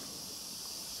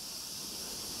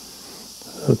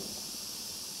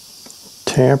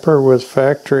tamper with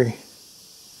factory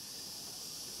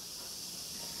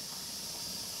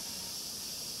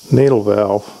needle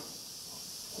valve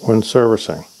when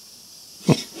servicing.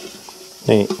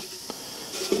 Neat.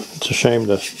 It's a shame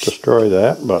to destroy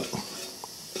that, but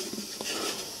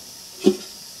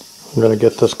I'm going to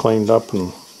get this cleaned up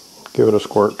and give it a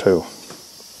squirt too.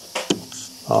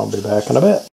 I'll be back in a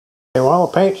bit. Okay, while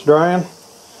the paint's drying,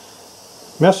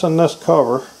 missing this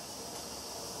cover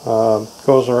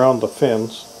goes around the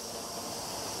fins,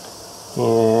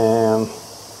 and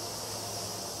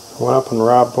I went up and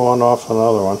robbed one off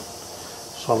another one.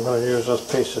 So I'm going to use this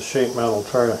piece of sheet metal,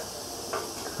 try to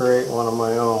create one of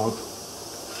my own.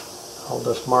 I'll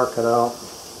just mark it out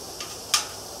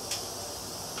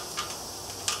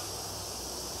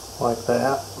like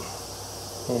that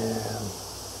and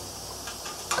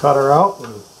cut her out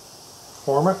and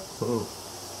form it.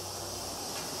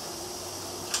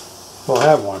 We'll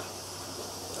have one.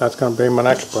 That's going to be my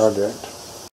next project.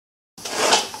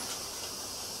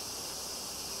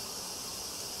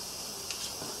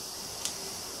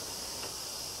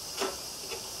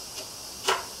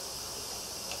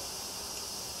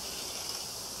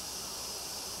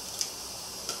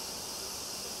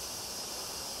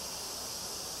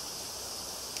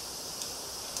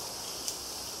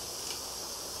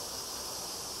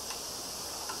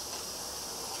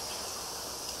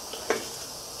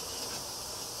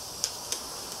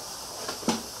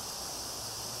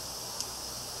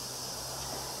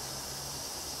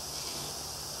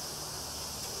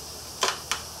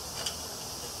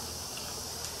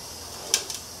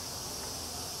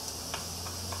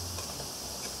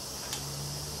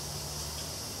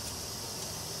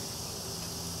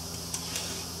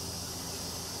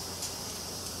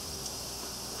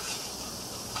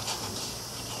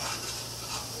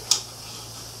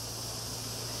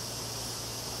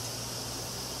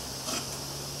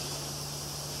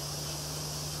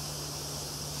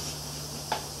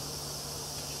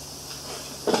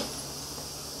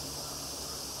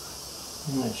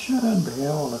 And I should be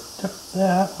able to tip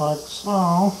that like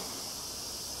so.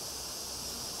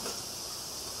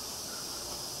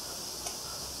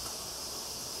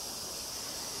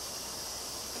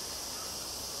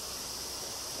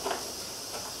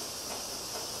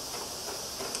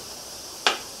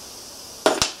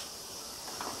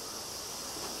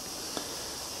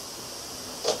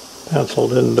 Pencil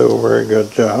didn't do a very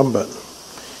good job, but you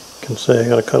can see I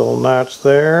got a couple little notch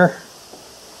there.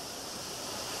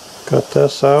 Cut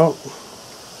this out,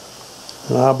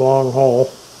 an oblong hole,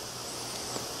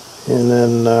 and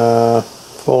then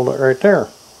fold it right there.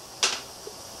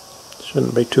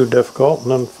 Shouldn't be too difficult,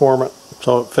 and then form it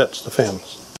so it fits the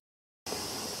fins.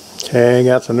 Okay,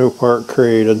 got the new part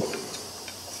created.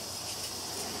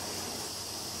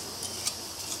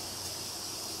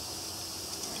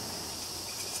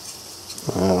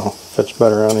 Well, fits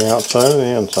better on the outside than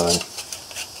the inside.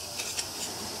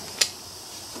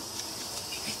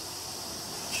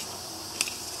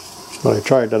 But I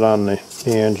tried it on the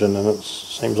engine and it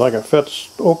seems like it fits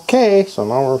okay, so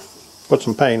now we'll put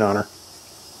some paint on her.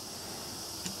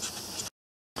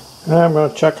 And I'm going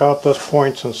to check out this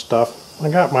points and stuff. I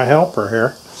got my helper here,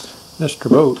 Mr.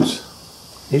 Boots.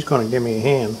 He's going to give me a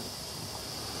hand.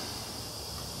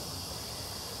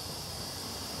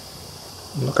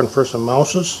 Looking for some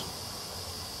mouses?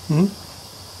 Hmm?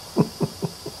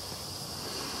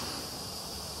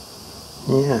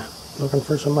 Yeah, looking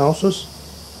for some mouses?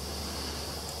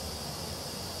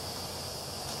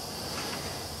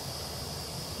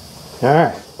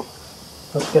 Alright,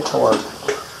 let's get to work.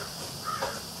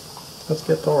 Let's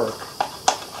get to work.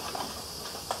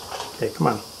 Okay, come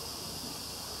on.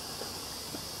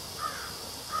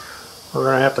 We're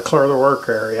going to have to clear the work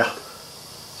area.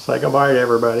 Say goodbye to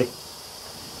everybody.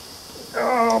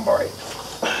 Oh boy.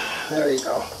 There you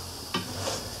go.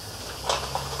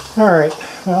 Alright,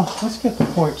 well, let's get the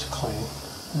points clean.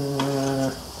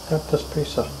 Got this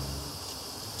piece of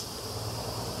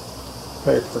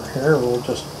paper here. We'll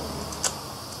just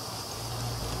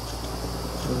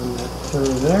run that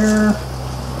through there.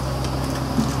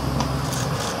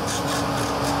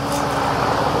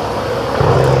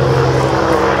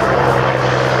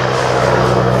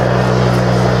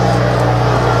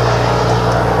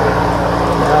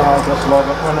 Just love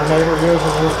it when a neighbor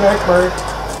uses his deck brake.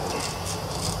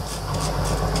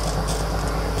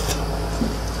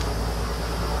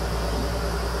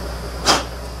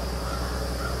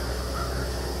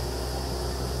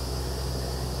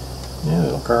 Yeah,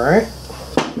 they look alright.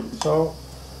 So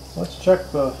let's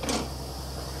check the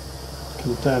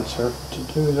condenser. To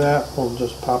do that, we'll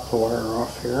just pop the wire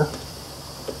off here.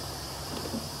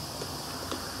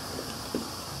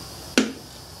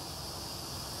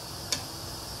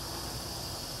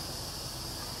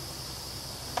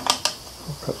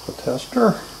 Cut the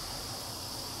tester.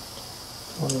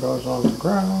 One goes on the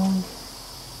ground.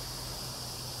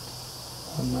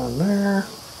 One on there.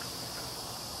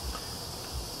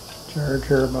 Charge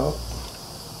her about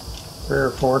 3 or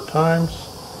 4 times.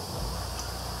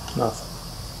 Nothing.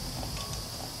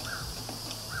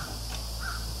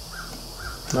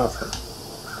 Nothing.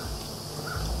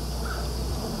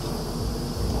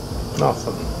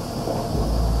 Nothing.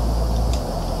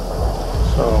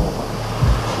 So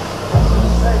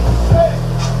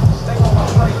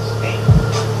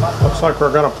looks like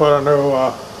we're going to put a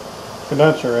new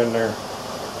condenser in there.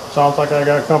 Sounds like I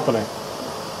got company.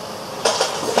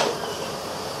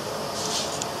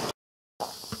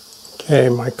 Okay,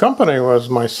 my company was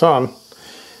my son.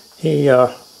 He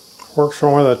works for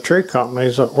one of the tree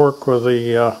companies that work with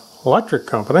the electric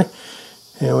company.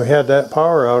 And we had that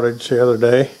power outage the other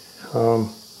day.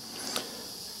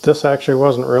 This actually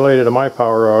wasn't related to my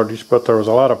power outage, but there was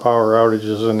a lot of power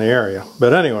outages in the area.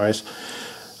 But anyways,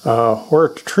 where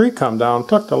the tree come down,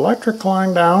 took the electric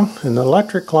line down, and the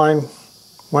electric line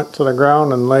went to the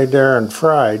ground and laid there and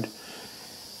fried.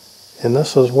 And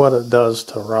this is what it does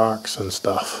to rocks and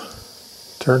stuff.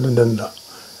 Turned it into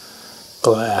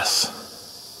glass.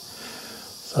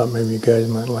 Thought maybe you guys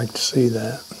might like to see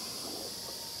that.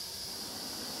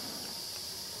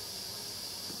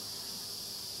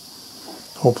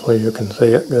 Hopefully you can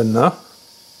see it good enough.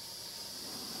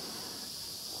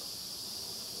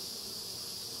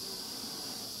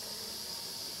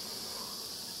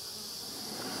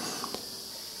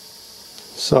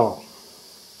 So,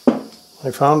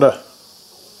 I found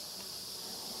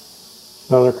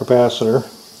another capacitor,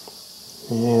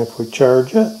 and if we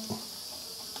charge it,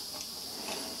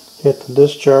 hit the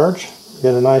discharge,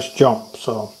 get a nice jump.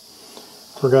 So,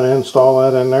 we're going to install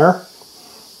that in there.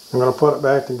 I'm going to put it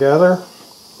back together.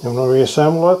 I'm going to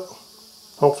reassemble it.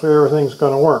 Hopefully everything's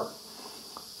going to work.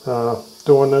 Do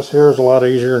doing this here is a lot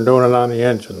easier than doing it on the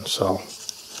engine. So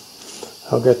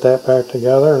I'll get that back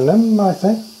together, and then I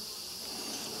think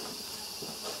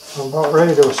I'm about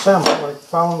ready to assemble. I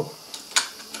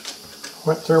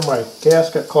went through my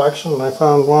gasket collection and I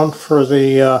found one for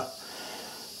the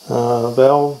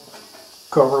valve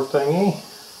cover thingy.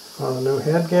 Found a new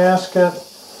head gasket.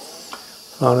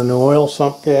 Found a new oil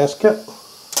sump gasket.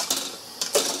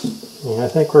 And I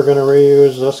think we're going to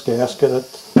reuse this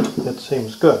gasket. It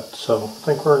seems good. So I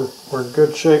think we're in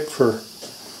good shape for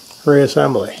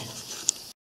reassembly.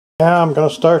 Now I'm going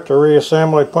to start the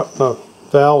reassembly, putting the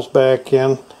valves back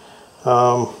in.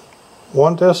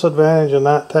 One disadvantage of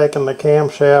not taking the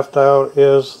camshaft out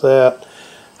is that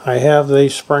I have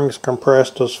these springs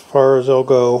compressed as far as they'll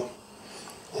go,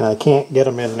 and I can't get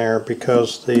them in there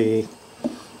because the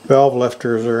valve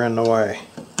lifters are in the way.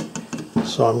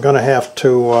 So I'm going to have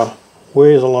to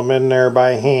weasel them in there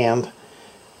by hand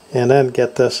and then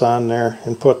get this on there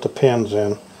and put the pins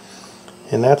in.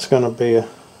 And that's going to be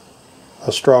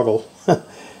a struggle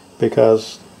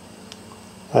because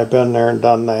I've been there and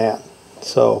done that.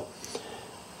 So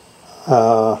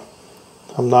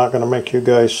I'm not going to make you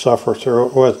guys suffer through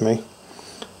it with me.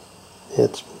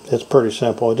 It's pretty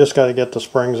simple. I just got to get the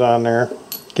springs on there,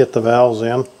 get the valves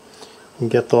in, and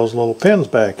get those little pins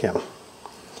back in.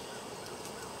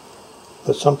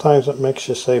 But sometimes it makes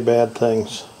you say bad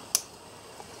things.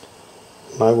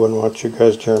 And I wouldn't want you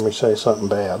guys to hear me say something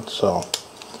bad, so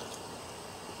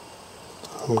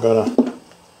I'm going to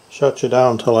shut you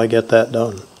down until I get that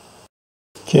done.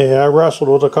 Okay, I wrestled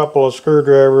with a couple of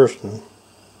screwdrivers, and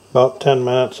about 10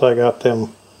 minutes I got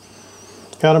them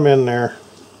in there,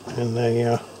 and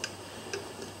they're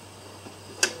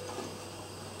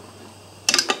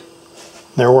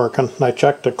working. I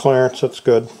checked the clearance, it's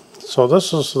good. So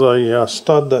this is the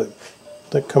stud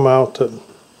that come out that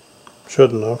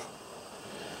shouldn't have.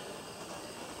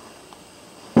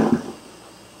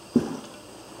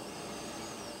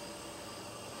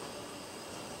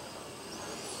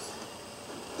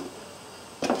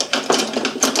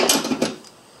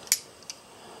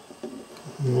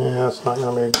 Yeah, that's not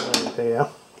going to be a good idea.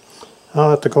 I'll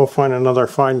have to go find another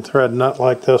fine thread nut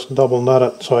like this, double nut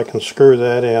it so I can screw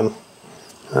that in.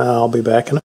 I'll be back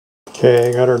in a... Okay,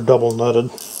 I got her double nutted.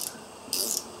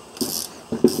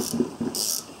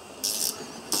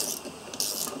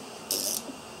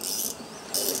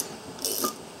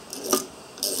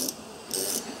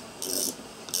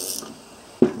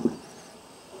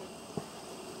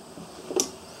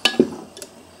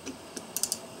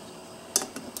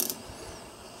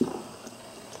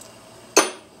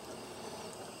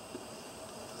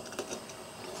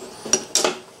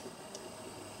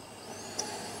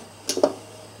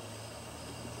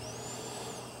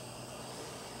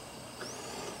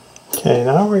 Okay,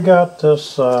 now we got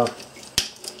this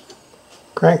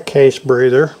crankcase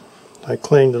breather. I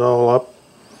cleaned it all up.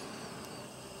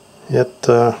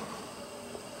 Well,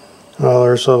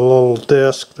 there's a little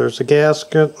disc, there's a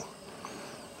gasket,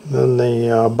 then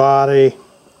the body,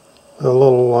 a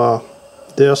little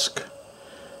disc,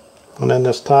 and then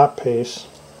this top piece,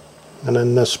 and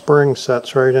then this spring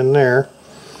sets right in there.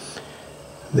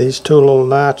 These two little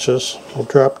notches will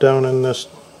drop down in this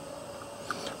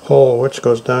hole, which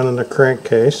goes down in the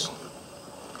crankcase.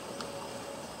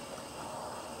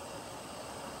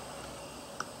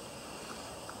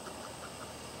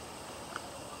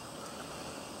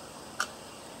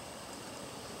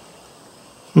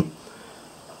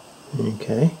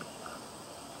 Okay.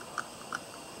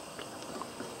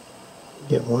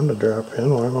 Get one to drop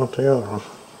in, why not the other one?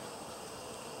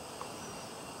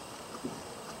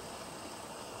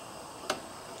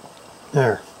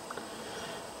 There.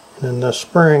 And the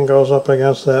spring goes up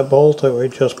against that bolt that we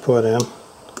just put in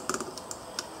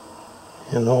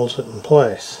and holds it in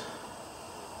place.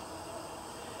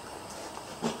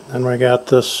 Then we got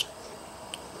this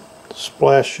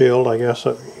splash shield, I guess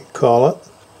you call it,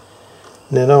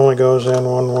 and it only goes in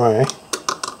one way.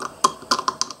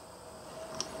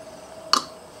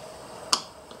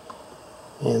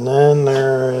 And then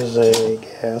there is a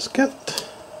gasket.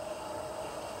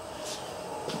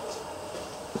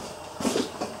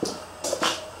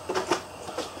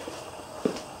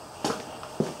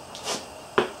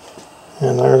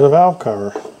 And there's a valve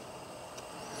cover.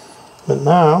 But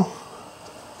now,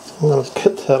 I'm going to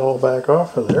get that all back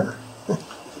off of there.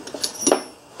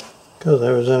 Because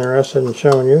I was interested in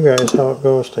showing you guys how it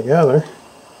goes together.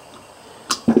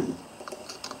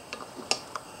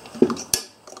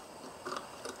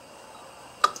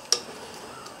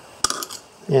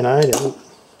 And I didn't.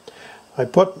 I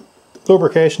put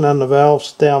lubrication on the valve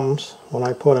stems when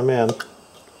I put them in.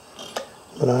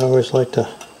 But I always like to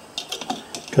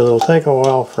because it'll take a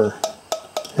while for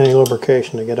any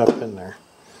lubrication to get up in there.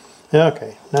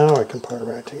 Okay, now I can put it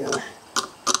back together.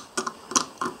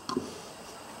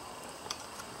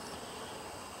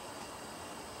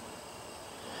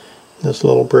 This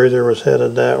little breather was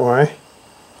headed that way.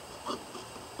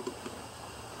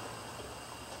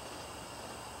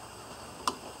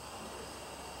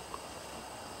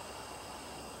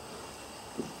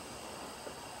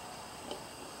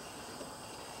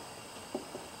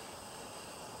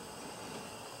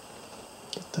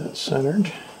 Get that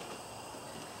centered.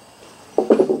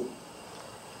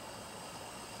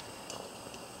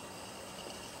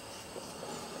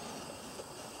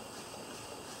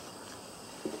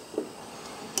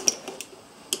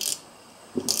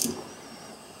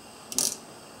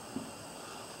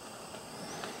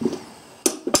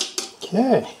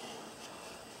 Okay,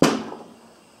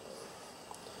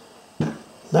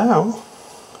 now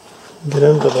get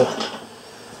into the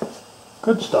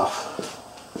good stuff.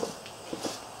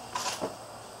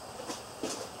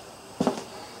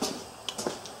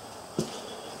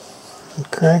 The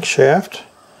crankshaft,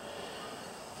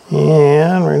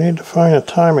 and we need to find a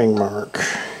timing mark.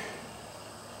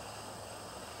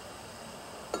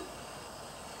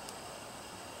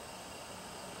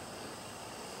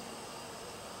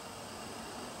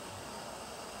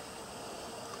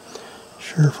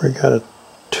 Sure if we got a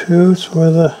tooth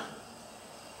with a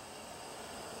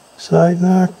side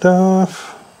knocked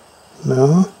off.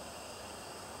 No.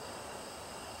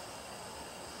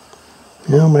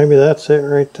 Yeah, maybe that's it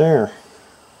right there.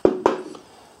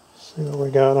 See what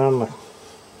we got on the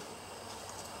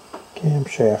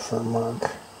camshaft for a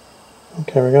mark.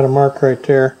 Okay, we got a mark right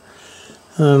there.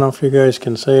 I don't know if you guys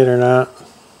can see it or not.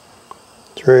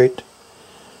 It's right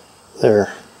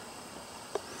there.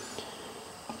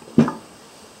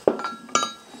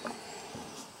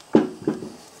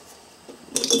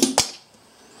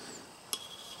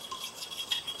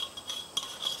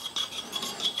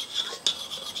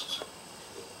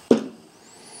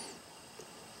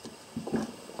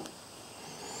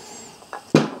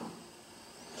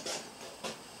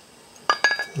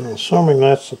 I'm assuming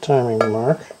that's the timing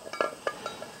mark.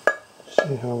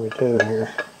 See how we do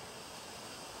here.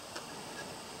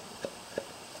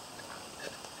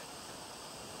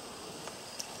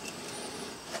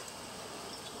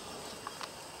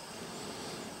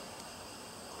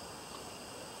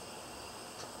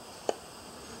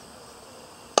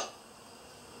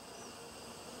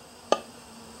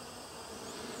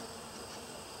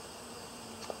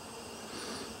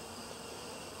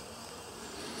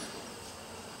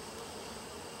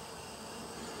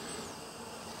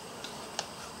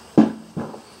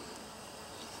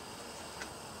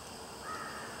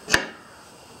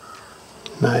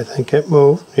 I think it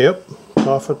moved. Yep, it's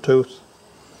off a tooth.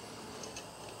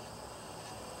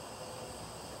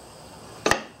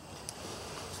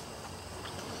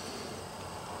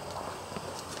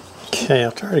 Okay,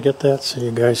 I'll try to get that so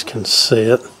you guys can see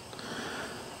it.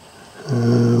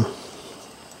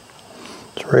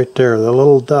 It's right there. The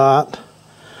little dot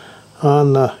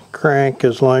on the crank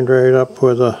is lined right up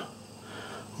with a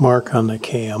mark on the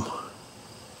cam.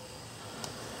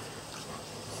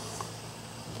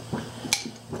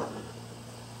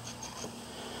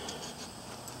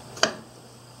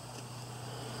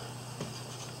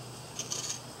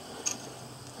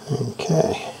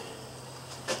 Okay,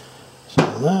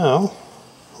 so now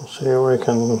we'll see how we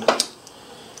can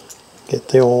get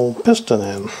the old piston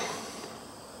in.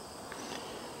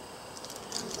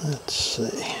 Let's see.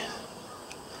 I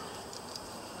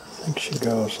think she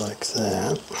goes like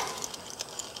that.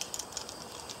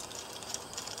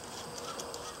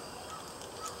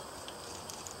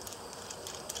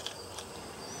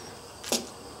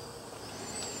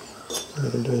 We're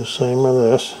going to do the same with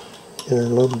this. Get her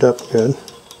lubed up good.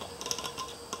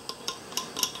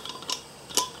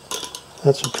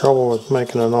 That's the trouble with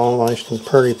making an all nice and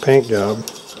pretty paint job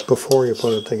before you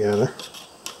put it together.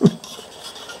 You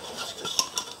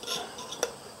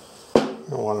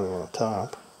don't want it on the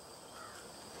top.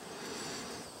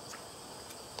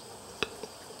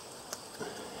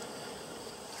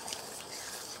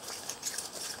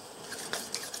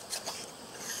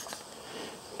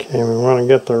 Okay, we want to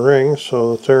get the rings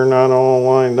so that they're not all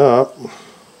lined up.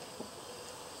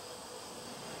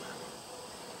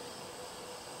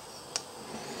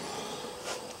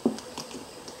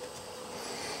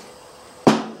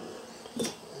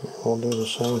 We'll do the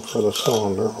same for the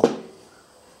cylinder.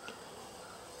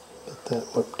 Get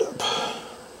that looped up.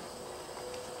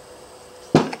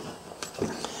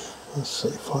 Let's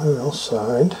see, flywheel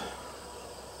side.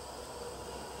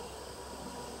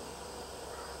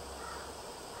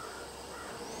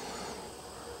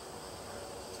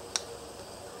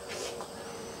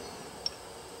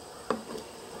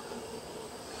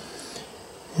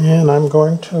 And I'm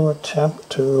going to attempt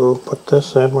to put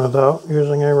this in without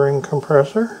using a ring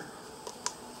compressor.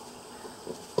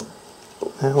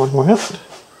 That one went.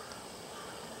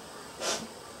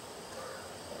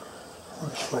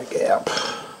 Where's my gap?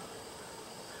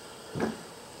 There.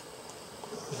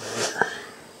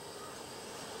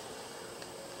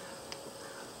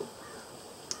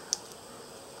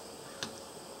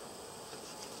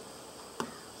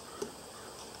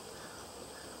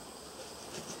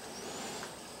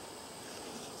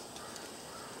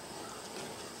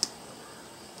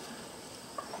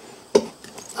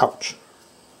 Ouch.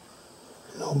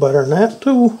 No better than that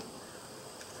too.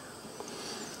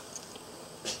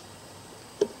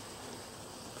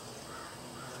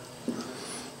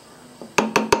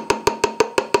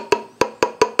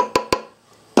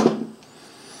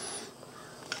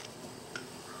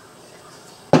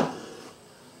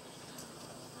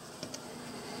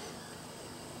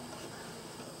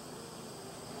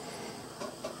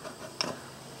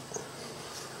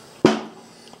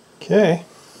 Okay,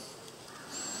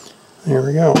 there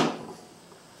we go. A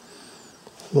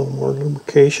little more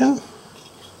lubrication.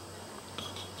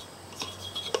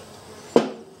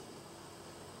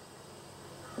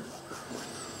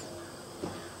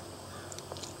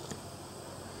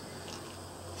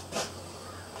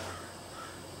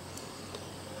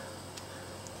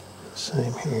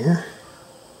 Same here.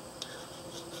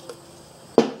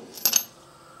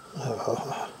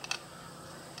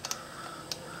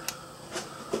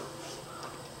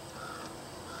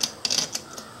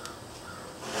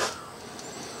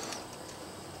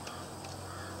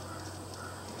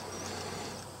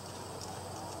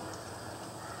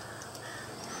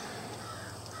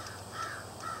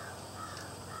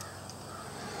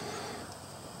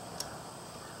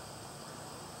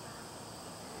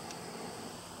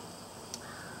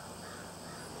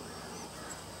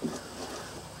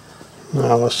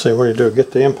 Now let's see, what do you do?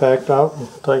 Get the impact out and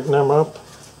tighten them up?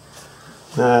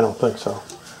 Nah, I don't think so.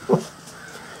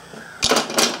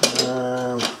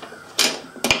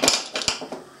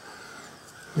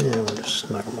 Yeah, we'll just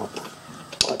snug them up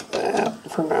like that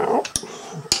for now.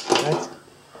 Okay.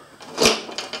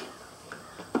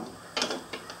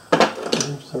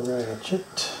 There's the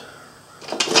ratchet.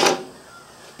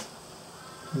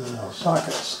 No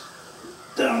sockets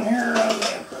down here on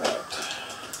the impact.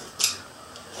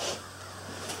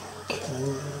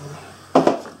 Okay.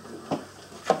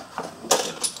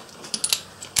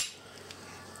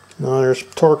 Now there's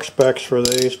torque specs for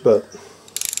these, but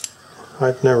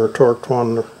I've never torqued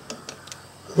one,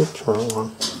 oops, wrong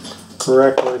one,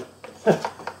 correctly.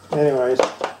 Anyways,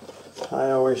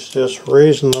 I always just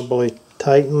reasonably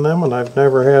tighten them, and I've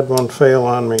never had one fail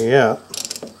on me yet.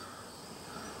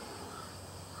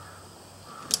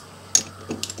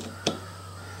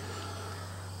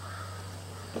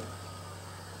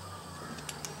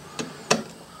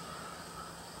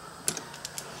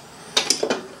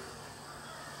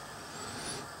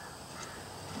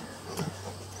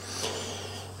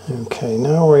 Okay,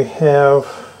 now we have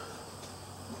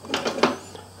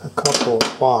a couple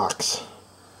of blocks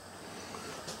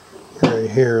right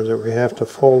here that we have to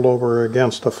fold over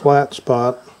against a flat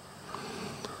spot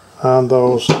on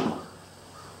those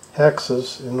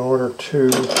hexes in order to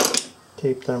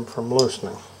keep them from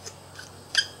loosening.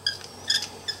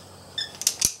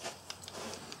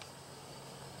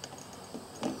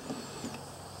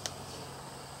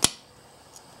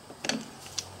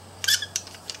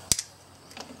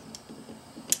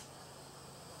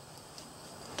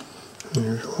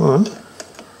 There's one.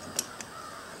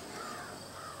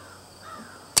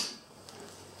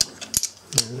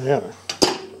 And the other.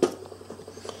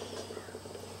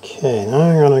 Okay, now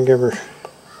I'm going to give her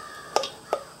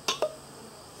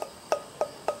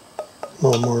a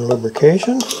little more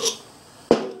lubrication.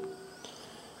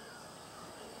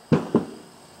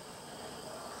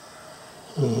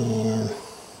 And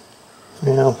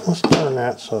now let's turn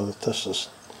that so that this is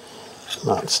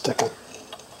not sticking.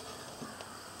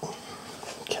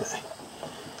 Okay.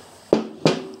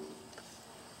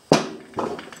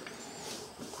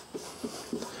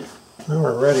 Now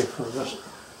we're ready for this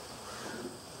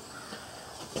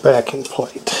backing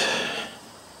plate.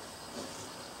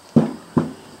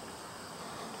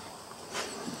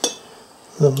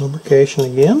 The lubrication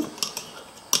again.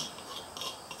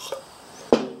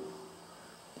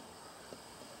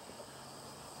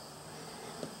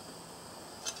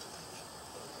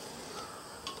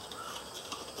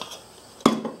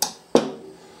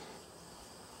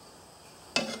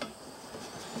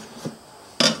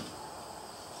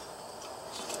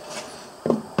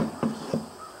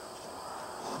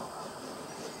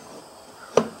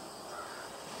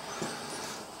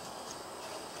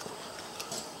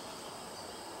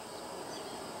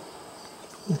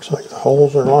 Looks like the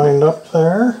holes are lined up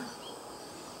there.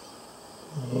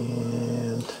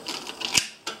 And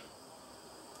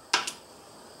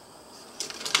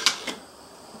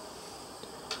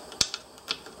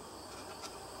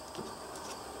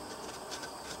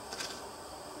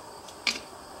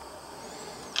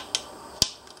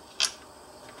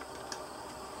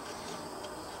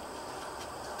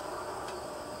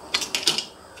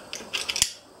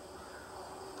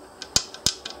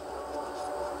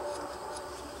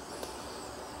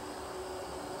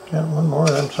got one more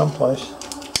of them someplace.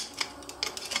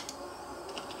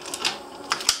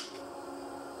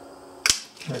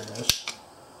 There it is.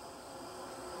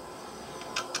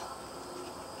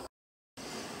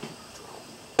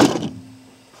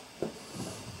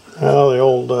 Well, the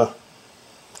old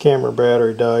camera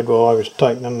battery died while I was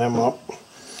tightening them up.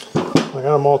 I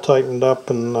got them all tightened up,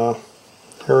 and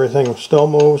everything still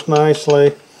moves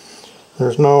nicely.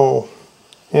 There's no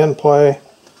end play,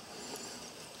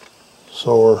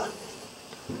 so we're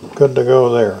good to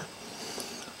go there.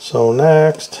 So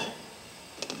next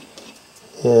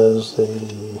is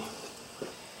the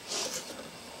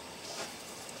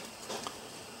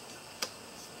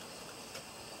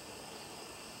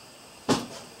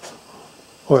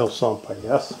oil sump, I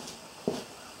guess.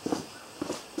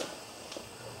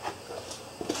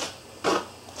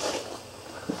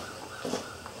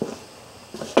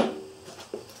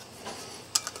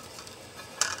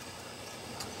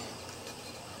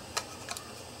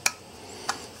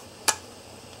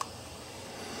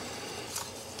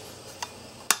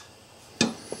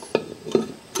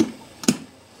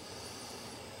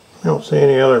 I don't see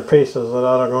any other pieces that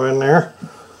ought to go in there.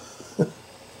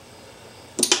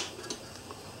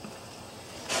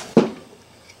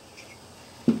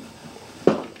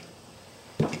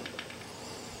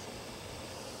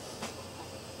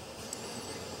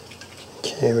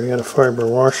 Okay, we got a fiber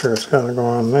washer that's got to go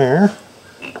on there.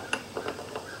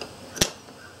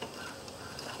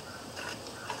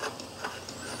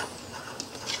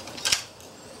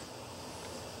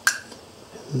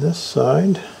 And this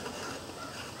side,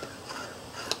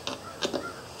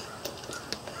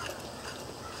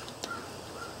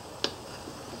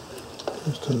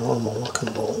 just a normal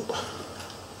looking bolt.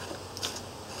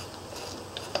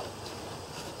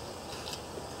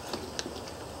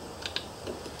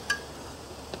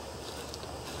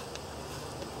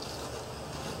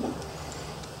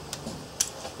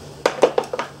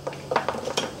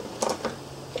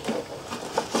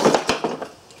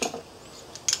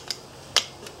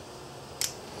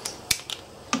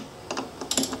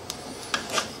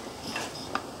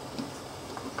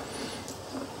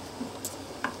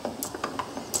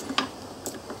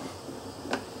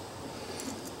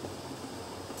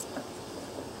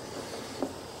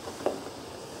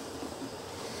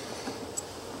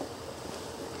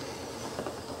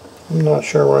 I'm not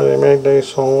sure why they made these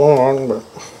so long, but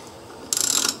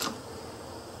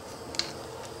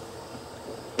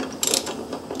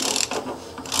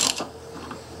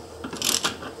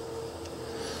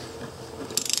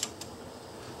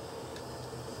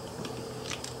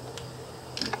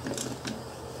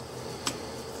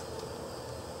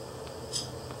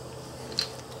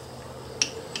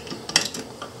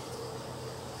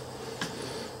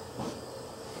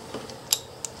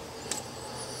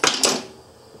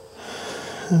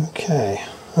okay.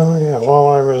 Oh yeah, while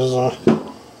I was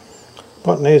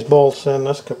putting these bolts in,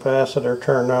 this capacitor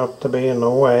turned out to be in the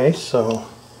way, so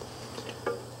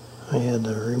I had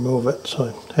to remove it. So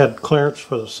it had clearance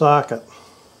for the socket.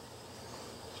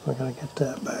 So I gotta get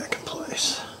that back in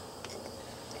place.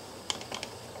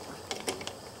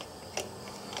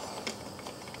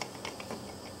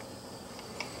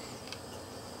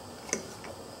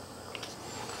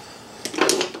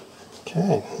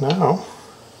 Okay, now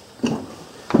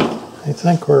I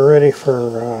think we're ready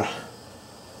for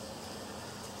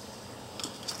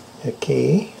a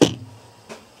key.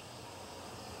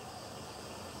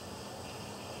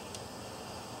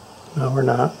 No, we're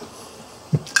not.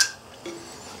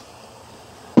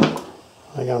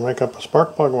 I gotta make up a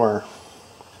spark plug wire.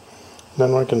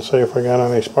 Then we can see if we got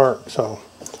any spark. So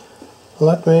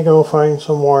let me go find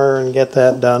some wire and get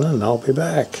that done, and I'll be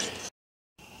back.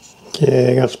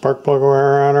 Okay, I got spark plug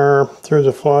wire on her, threw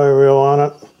the flywheel on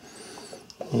it,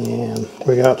 and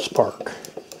we got spark.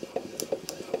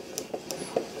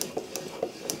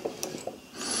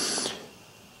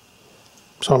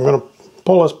 So I'm going to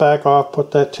pull this back off,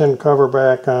 put that tin cover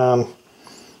back on,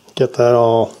 get that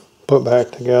all put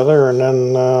back together, and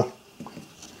then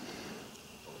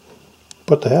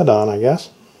put the head on, I guess.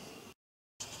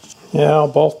 Yeah,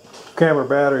 both camera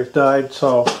batteries died,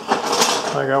 so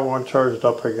I got one charged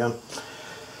up again.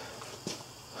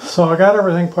 So I got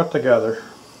everything put together.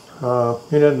 You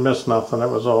didn't miss nothing. It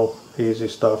was all easy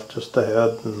stuff. Just the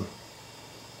head and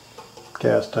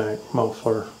gas tank,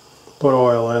 muffler. Put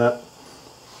oil in it.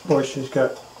 Boy, she's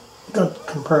got good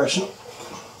compression.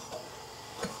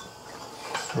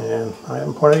 And I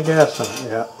haven't put any gas in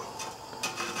it yet.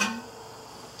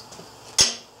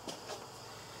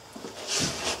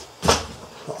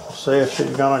 So we'll see if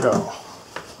she's gonna go.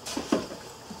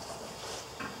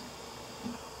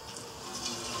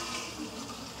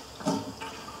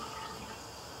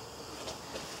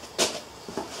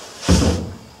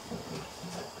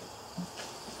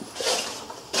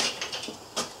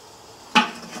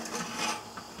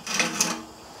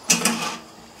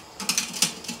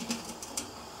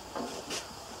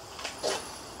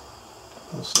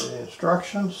 Let's see, the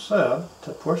instructions said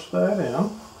to push that in.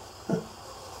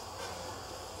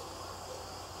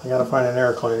 I gotta find an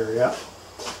air cleaner yet.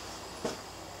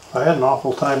 I had an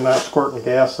awful time not squirting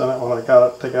gas in it when I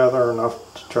got it together enough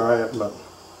to try it, but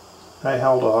I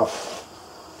held off.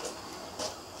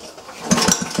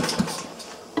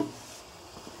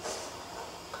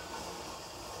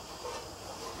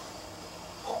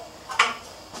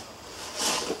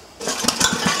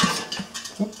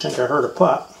 I think I heard a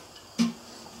pot.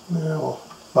 Now,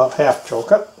 about half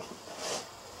choke it.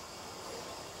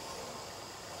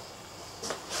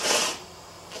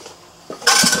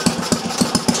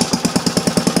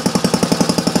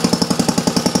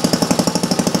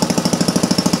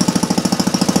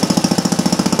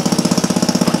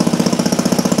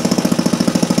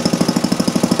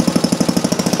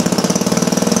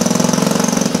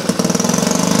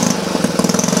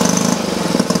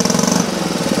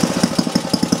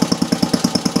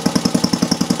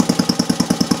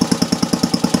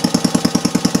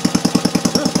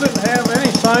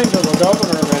 Signs of a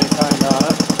governor of any kind on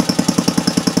it.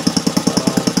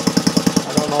 I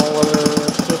don't know whether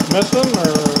it's just missing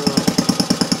or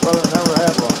whether it never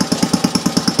had one.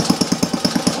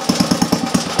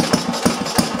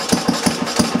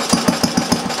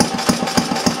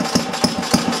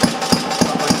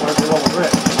 Something might be a little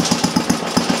rich.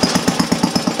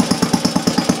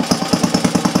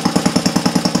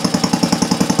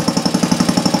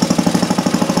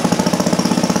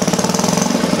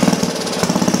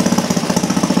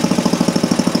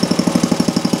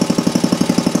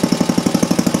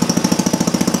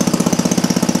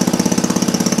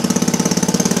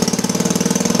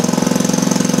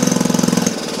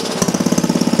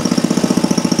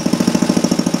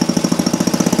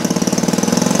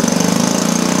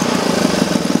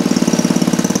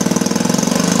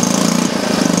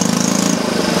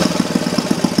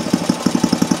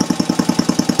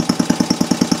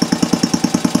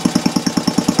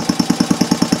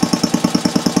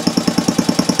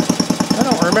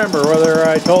 Remember whether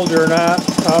I told you or not,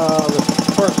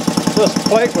 of course this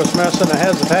plate was missing. It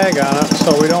has a tag on it,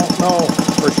 so we don't know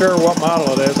for sure what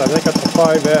model it is. I think it's a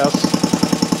 5S,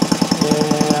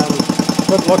 and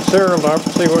it looks here enough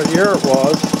to see what year it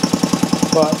was.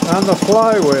 But on the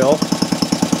flywheel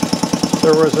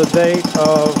there was a date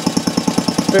of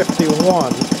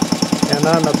 51, and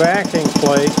on the backing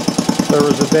plate there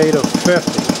was a date of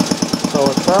 50, so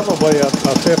it's probably a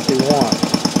 51.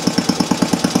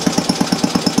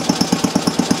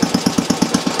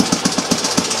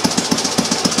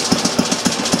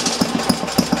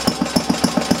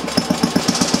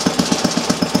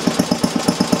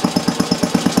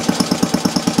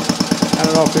 I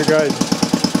don't know if you guys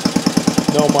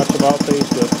know much about these,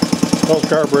 but those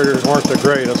carburetors weren't the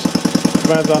greatest.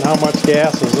 Depends on how much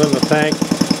gas is in the tank,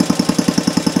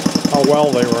 how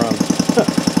well they run.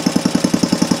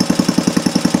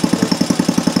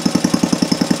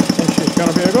 I think she's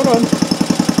going to be a good one.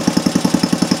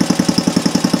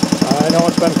 I know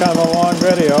it's been kind of a long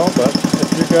video, but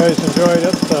if you guys enjoyed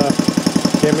it,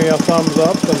 give me a thumbs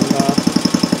up and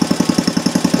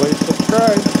please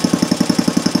subscribe.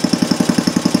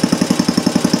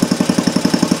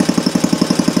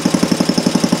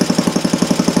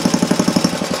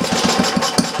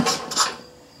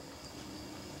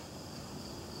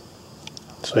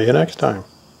 See you next time.